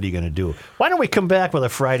off. What are you going to do? Why don't we come back with a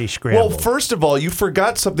Friday scramble? Well, first of all, you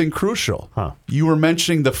forgot something crucial. Huh. You were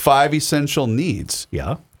mentioning the 5 essential needs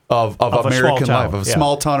Yeah. of a small American town, life, of yeah.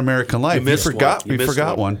 small town American life. missed one. You We missed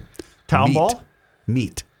forgot one. one. Town Meat. ball?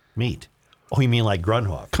 Meat. Meat. Oh, you mean like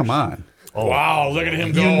Grunhoff? Come on. Wow, look at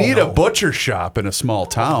him go. You need a butcher shop in a small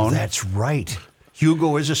town. That's right.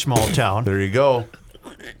 Hugo is a small town. There you go.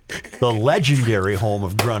 The legendary home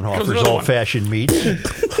of Grunhofer's another one. old-fashioned meats.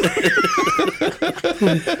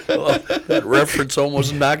 That reference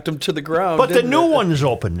almost knocked him to the ground. But the didn't new it? one is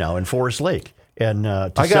open now in Forest Lake. And I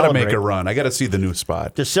got to make a run. I got to see the new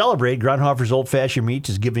spot. To celebrate, Grunhofer's Old Fashioned Meats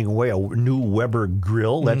is giving away a new Weber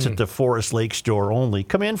grill. That's at the Forest Lake store only.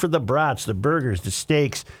 Come in for the brats, the burgers, the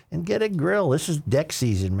steaks, and get a grill. This is deck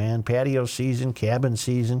season, man. Patio season, cabin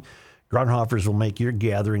season. Grunhofer's will make your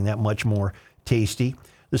gathering that much more tasty.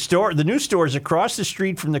 The new store is across the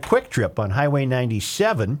street from the Quick Trip on Highway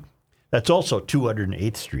 97. That's also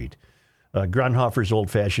 208th Street. Grunhofer's Old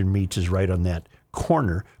Fashioned Meats is right on that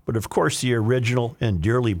corner. But of course, the original and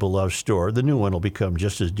dearly beloved store, the new one will become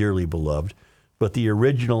just as dearly beloved. But the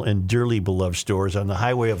original and dearly beloved store is on the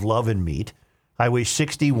Highway of Love and Meat, Highway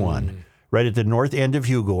 61, right at the north end of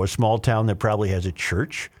Hugo, a small town that probably has a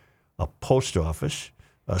church, a post office,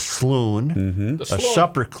 a saloon, a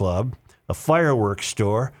supper club, a fireworks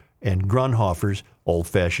store, and Grunhofer's Old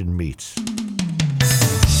Fashioned Meats.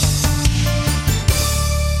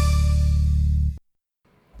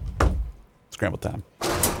 Scramble time.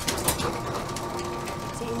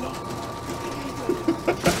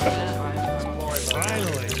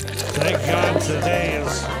 Finally. Thank God today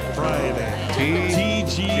is Friday.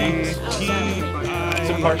 TGTI.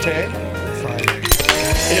 Partay?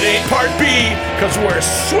 It ain't part B, because we're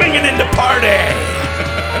swinging into party.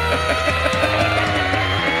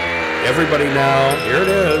 Everybody now, here it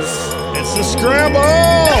is. It's the scramble.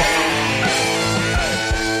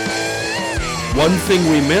 One thing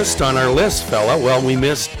we missed on our list, fella, well, we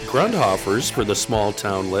missed Grundhofer's for the small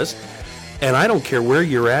town list. And I don't care where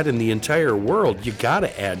you're at in the entire world, you got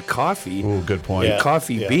to add coffee. Ooh, good point. And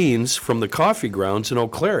coffee beans from the coffee grounds in Eau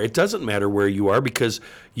Claire. It doesn't matter where you are because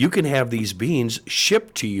you can have these beans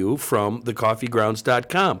shipped to you from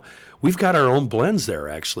thecoffeegrounds.com. We've got our own blends there,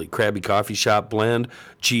 actually. Krabby Coffee Shop blend,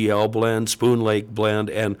 GL blend, Spoon Lake blend,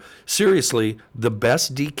 and seriously, the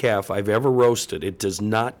best decaf I've ever roasted. It does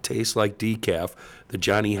not taste like decaf. The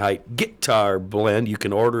Johnny Height Guitar blend. You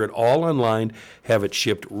can order it all online, have it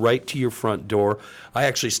shipped right to your front door. I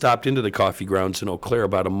actually stopped into the Coffee Grounds in Eau Claire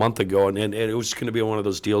about a month ago, and it was going to be one of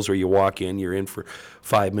those deals where you walk in, you're in for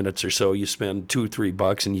 5 minutes or so, you spend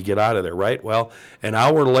 $2-3, $10 and you get out of there, right? Well, an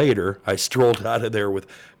hour later, I strolled out of there with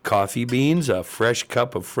coffee beans, a fresh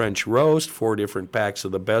cup of French roast, 4 different packs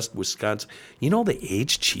of the best Wisconsin. You know, they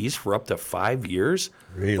age cheese for up to 5 years?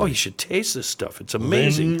 Really? Oh, you should taste this stuff. It's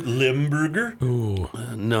amazing. Limburger? Ooh.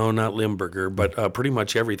 No, not Limburger, but pretty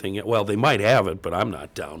much everything. Well, they might have it, but I'm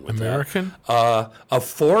not down with American? that. A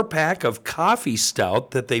 4-pack of coffee stout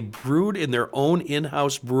that they brewed in their own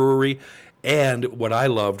in-house brewery, and what I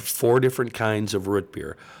loved, 4 different kinds of root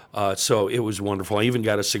beer. So it was wonderful. I even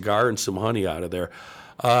got a cigar and some honey out of there.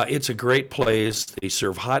 It's a great place. They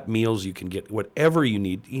serve hot meals. You can get whatever you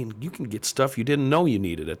need. You can get stuff you didn't know you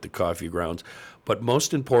needed at the Coffee Grounds. But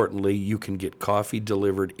most importantly, you can get coffee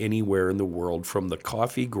delivered anywhere in the world from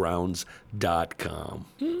thecoffeegrounds.com.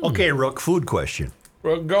 Okay, Rook, food question.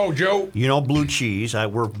 Well, go, Joe. You know blue cheese.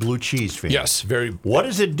 We're blue cheese fans. Yes, very. What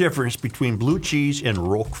is the difference between blue cheese and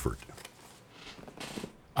Roquefort?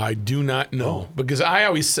 I do not know because I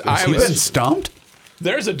always been stumped?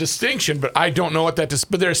 There's a distinction, but I don't know what that is.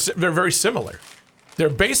 But they're very similar. They're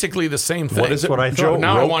basically the same thing. What is it? What I thought.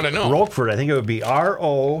 Now I want to know. Roquefort. I think it would be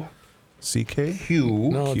R-O-C-K? Q.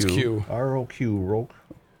 No, it's Q. R-O-Q. Roque.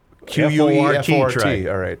 Q-U-E-F-O-R-T.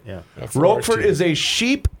 All right. Yeah. Roquefort is a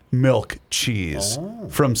sheep milk cheese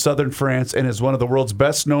from southern France and is one of the world's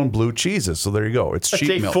best known blue cheeses. So there you go. It's That's sheep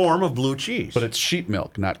a milk. form of blue cheese. But it's sheep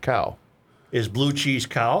milk, not cow. Is blue cheese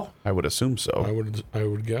cow? I would assume so. I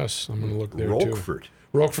would guess. I'm going to look there Roquefort. too.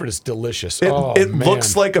 Roquefort is delicious. It man.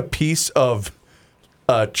 looks like a piece of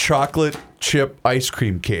chocolate chip ice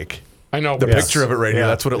cream cake. I know. The picture of it right here.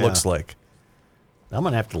 That's what it looks like. I'm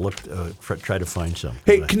going to have to look, try to find some.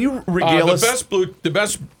 Hey, can you regale us? I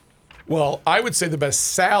would say the best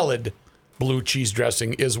salad blue cheese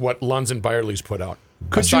dressing is what Lunds and Byerly's put out.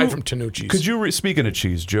 From Tanucci's. Could you, speaking of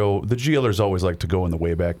cheese, Joe, the GLers always like to go in the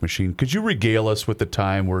Wayback Machine. Could you regale us with the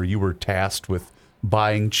time where you were tasked with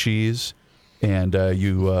buying cheese and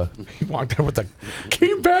you walked out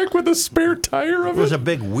came back with a spare tire of it? It was a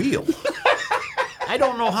big wheel. I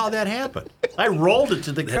don't know how that happened. I rolled it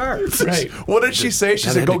to the car. Right. What did she say? She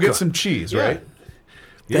said, go get some cheese, right?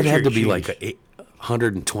 That had to be like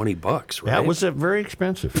 $120, right? That was very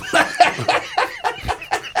expensive.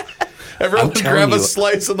 Everyone grab a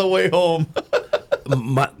slice on the way home.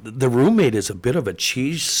 The roommate is a bit of a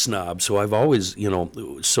cheese snob, so I've always,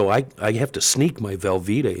 so I have to sneak my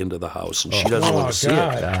Velveeta into the house, and she doesn't want to see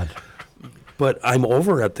it. But I'm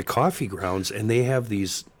over at the Coffee Grounds, and they have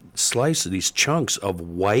these chunks of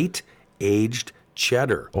white aged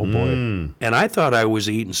cheddar. Oh boy! And I thought I was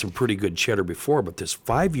eating some pretty good cheddar before, but this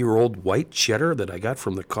 5-year-old white cheddar that I got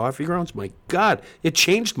from the Coffee Grounds, my God, it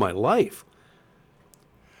changed my life.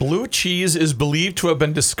 Blue cheese is believed to have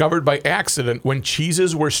been discovered by accident when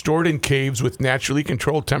cheeses were stored in caves with naturally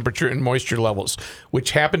controlled temperature and moisture levels,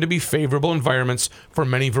 which happened to be favorable environments for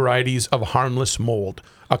many varieties of harmless mold.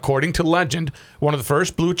 According to legend, one of the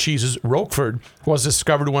first blue cheeses, Roquefort, was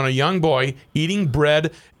discovered when a young boy eating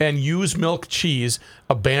bread and ewe's milk cheese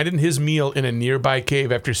abandoned his meal in a nearby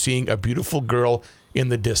cave after seeing a beautiful girl in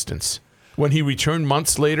the distance. When he returned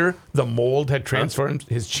months later, the mold had transformed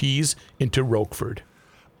his cheese into Roquefort.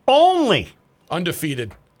 Only.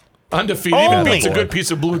 Undefeated. Even that's a good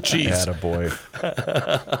piece of blue cheese. Attaboy.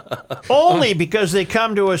 Only because they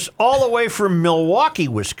come to us all the way from Milwaukee,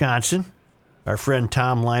 Wisconsin. Our friend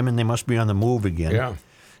Tom Lyman, they must be on the move again. Yeah.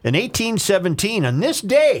 In 1817, on this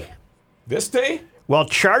day. This day? While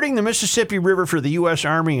charting the Mississippi River for the U.S.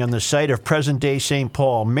 Army on the site of present-day St.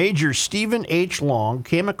 Paul, Major Stephen H. Long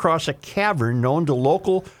came across a cavern known to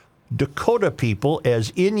local Dakota people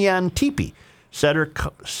as Inyan Teepee.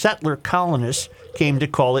 Settler colonists came to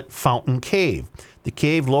call it Fountain Cave. The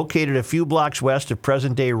cave, located a few blocks west of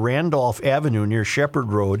present-day Randolph Avenue near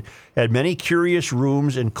Shepherd Road, had many curious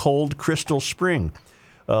rooms and cold crystal spring.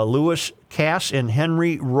 Lewis Cass and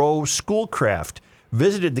Henry Rowe Schoolcraft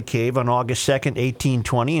visited the cave on August 2nd,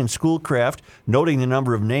 1820, and Schoolcraft, noting the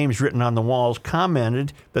number of names written on the walls,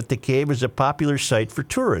 commented that the cave is a popular site for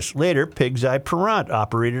tourists. Later, Pig's Eye Perrant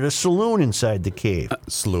operated a saloon inside the cave.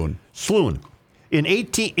 Saloon. In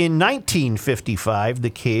 1955, the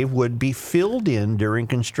cave would be filled in during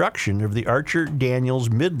construction of the Archer Daniels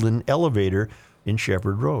Midland elevator in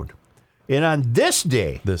Shepherd Road. And on this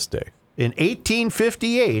day, in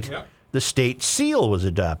 1858, the state seal was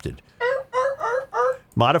adopted.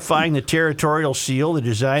 Modifying the territorial seal, the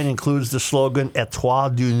design includes the slogan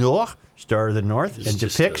Étoile du Nord, Star of the North, and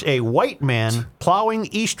depicts a white man plowing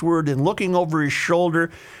eastward and looking over his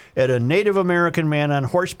shoulder at a Native American man on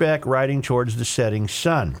horseback riding towards the setting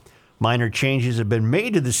sun. Minor changes have been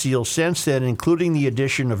made to the seal since then, including the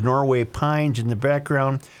addition of Norway pines in the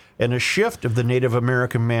background and a shift of the Native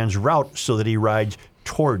American man's route so that he rides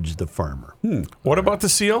towards the farmer. What about the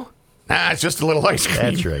seal? It's just a little ice cream.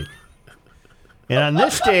 That's right. And on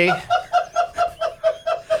this day,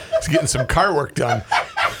 he's getting some car work done.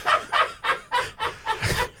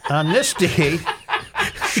 On this day,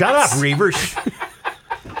 shut up, Reavers.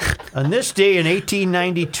 On this day in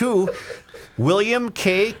 1892, William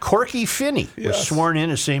K. Corky Finney was sworn in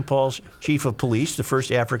as St. Paul's chief of police, the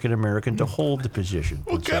first African American to hold the position.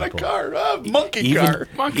 What kind of car? Monkey car.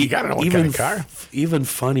 Monkey. I don't know what kind of car. Even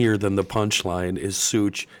funnier than the punchline is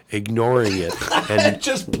Such ignoring it and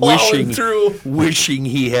just plowing through, wishing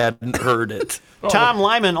he hadn't heard it. Tom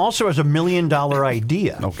Lyman also has $1 million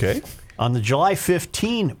idea. Okay. On the July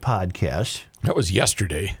 15 podcast. That was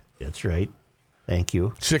yesterday. That's right. Thank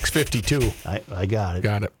you. 6:52. I got it.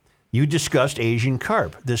 Got it. You discussed Asian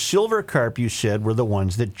carp. The silver carp, you said, were the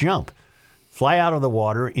ones that jump, fly out of the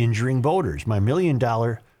water, injuring boaters. My $1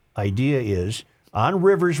 million idea is, on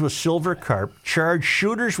rivers with silver carp, charge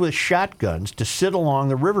shooters with shotguns to sit along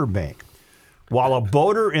the riverbank, while a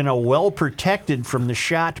boater in a well-protected from the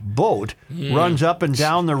shot boat runs up and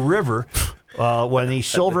down the river. When these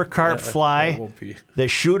silver carp fly, the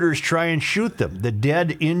shooters try and shoot them. The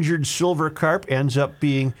dead, injured silver carp ends up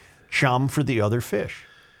being chum for the other fish.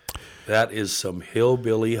 That is some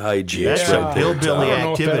hillbilly hijinks That's right there. hillbilly Tom.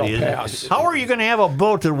 activity. How are you going to have a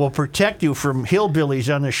boat that will protect you from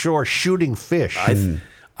hillbillies on the shore shooting fish?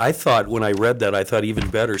 I thought when I read that, I thought even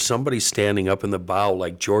better, somebody standing up in the bow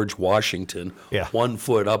like George Washington, 1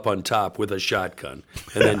 foot up on top with a shotgun,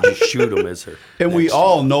 and then just shoot them as they're... And we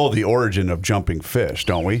all know the origin of jumping fish,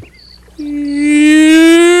 don't we?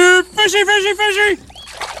 Fishy, fishy, fishy!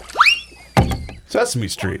 Sesame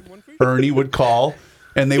Street. Ernie would call,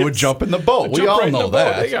 and they would jump in the boat. We all know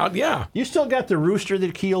that. You still got the rooster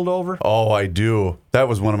that keeled over? Oh, I do. That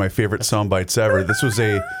was one of my favorite sound bites ever. This was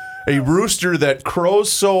a rooster that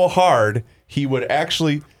crows so hard he would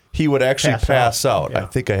actually pass out. I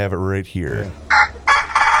think I have it right here.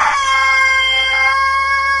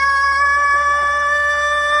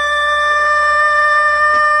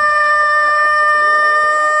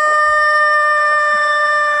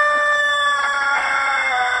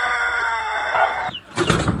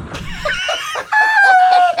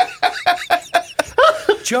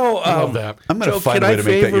 Joe, I'm going to find a way to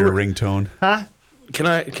make that your ringtone. Huh? Can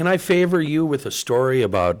I favor you with a story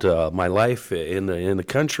about my life in the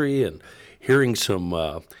country and hearing some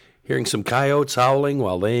coyotes howling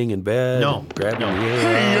while laying in bed? No. And grabbing the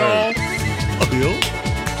air.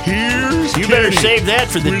 Here's You better Kenny save that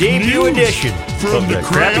for the with debut news edition from the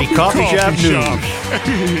Crappy Coffee Shop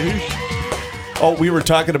News. Oh, we were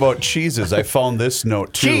talking about cheeses. I found this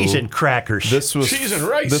note too. Cheese and crackers. This was cheese and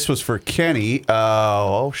rice. This was for Kenny.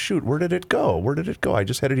 Oh shoot, where did it go? I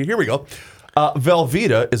just had it here. Here we go.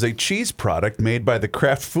 Velveeta is a cheese product made by the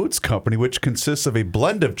Kraft Foods Company, which consists of a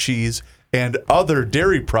blend of cheese and other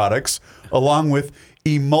dairy products, along with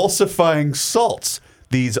emulsifying salts.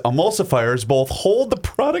 These emulsifiers both hold the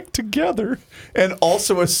product together and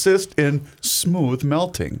also assist in smooth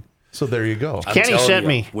melting. So there you go. Kenny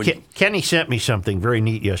sent me something very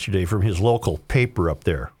neat yesterday from his local paper up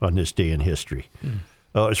there on this day in history.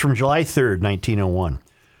 It's from July 3rd, 1901.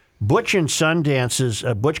 Butch Cassidy and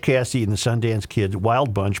the Sundance Kid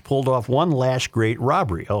Wild Bunch pulled off one last great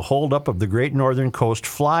robbery, a holdup of the Great Northern Coast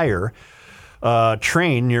Flyer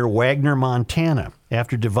train near Wagner, Montana.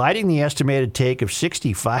 After dividing the estimated take of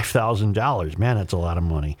 $65,000, man, that's a lot of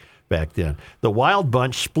money back then, the Wild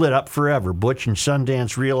Bunch split up forever. Butch and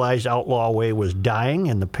Sundance realized Outlaw Way was dying,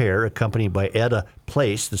 and the pair, accompanied by Etta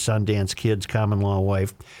Place, the Sundance Kid's common-law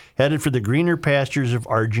wife, headed for the greener pastures of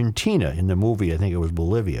Argentina. In the movie, I think it was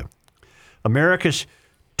Bolivia. America's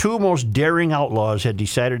two most daring outlaws had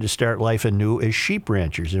decided to start life anew as sheep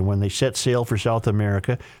ranchers, and when they set sail for South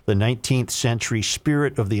America, the 19th century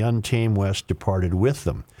spirit of the untamed West departed with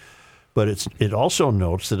them. But it also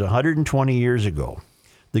notes that 120 years ago,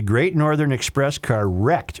 the Great Northern Express car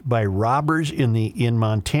wrecked by robbers in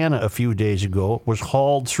Montana a few days ago was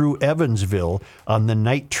hauled through Evansville on the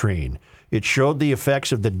night train. It showed the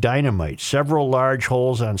effects of the dynamite, several large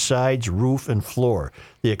holes on sides, roof, and floor.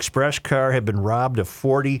 The express car had been robbed of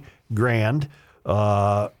 $40,000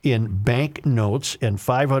 in bank notes and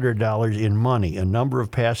 $500 in money. A number of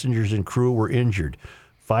passengers and crew were injured.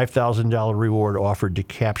 $5,000 reward offered to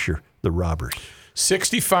capture the robbers.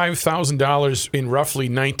 $65,000 in roughly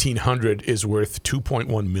 1900 is worth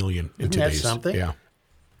 $2.1 million in Isn't that today's. something? Yeah.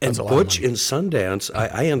 And Butch and Sundance,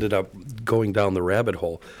 I ended up going down the rabbit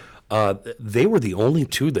hole. They were the only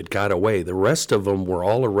two that got away. The rest of them were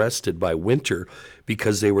all arrested by Winter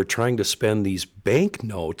because they were trying to spend these bank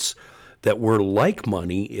notes that were like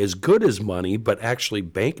money, as good as money, but actually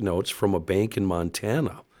banknotes from a bank in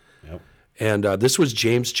Montana. Yep. And this was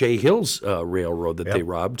James J. Hill's railroad that they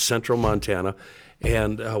robbed, Central Montana.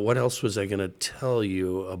 And what else was I going to tell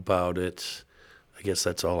you about it? I guess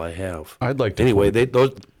that's all I have. I'd like to. Anyway,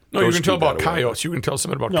 No, you can tell about coyotes. You can tell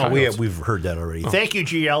something about coyotes. We've heard that already. Thank you,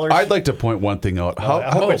 GLers. I'd like to point one thing out.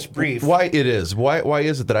 I hope it's brief. Why is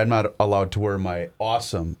it that I'm not allowed to wear my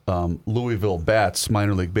awesome Louisville Bats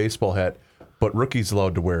minor league baseball hat, but Rookie's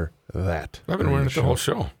allowed to wear that? I've been wearing it the whole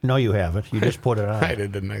show. No, you haven't. You just put it on. I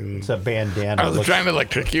didn't. It's a bandana. I was trying to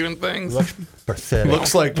trick you and things. Looks pathetic.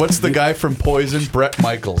 Looks like, what's the guy from Poison? Bret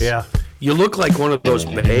Michaels. Yeah. You look like one of those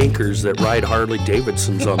bankers that ride Harley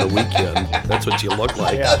Davidsons on the weekend. That's what you look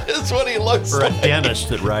like. Yeah. That's what he looks Or like. a dentist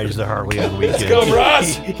that rides the Harley on the weekend. Let's go,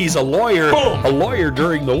 Ross. He's a lawyer. Boom. A lawyer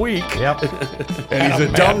during the week. Yep. And he's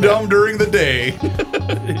a dum-dum during the day.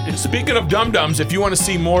 Speaking of dum-dums, if you want to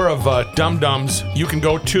see more of dum-dums, you can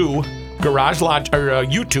go to Garage Logic or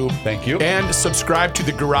YouTube. Thank you. And subscribe to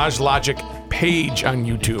the Garage Logic page on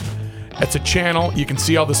YouTube. That's a channel. You can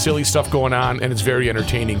see all the silly stuff going on, and it's very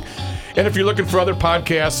entertaining. And if you're looking for other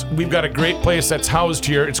podcasts, we've got a great place that's housed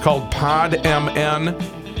here. It's called PodMN.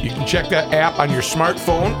 You can check that app on your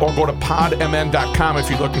smartphone or go to podmn.com if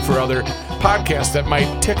you're looking for other podcasts that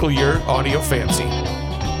might tickle your audio fancy.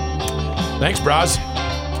 Thanks, bros.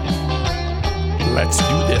 Let's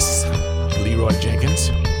do this. Leroy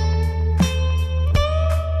Jenkins.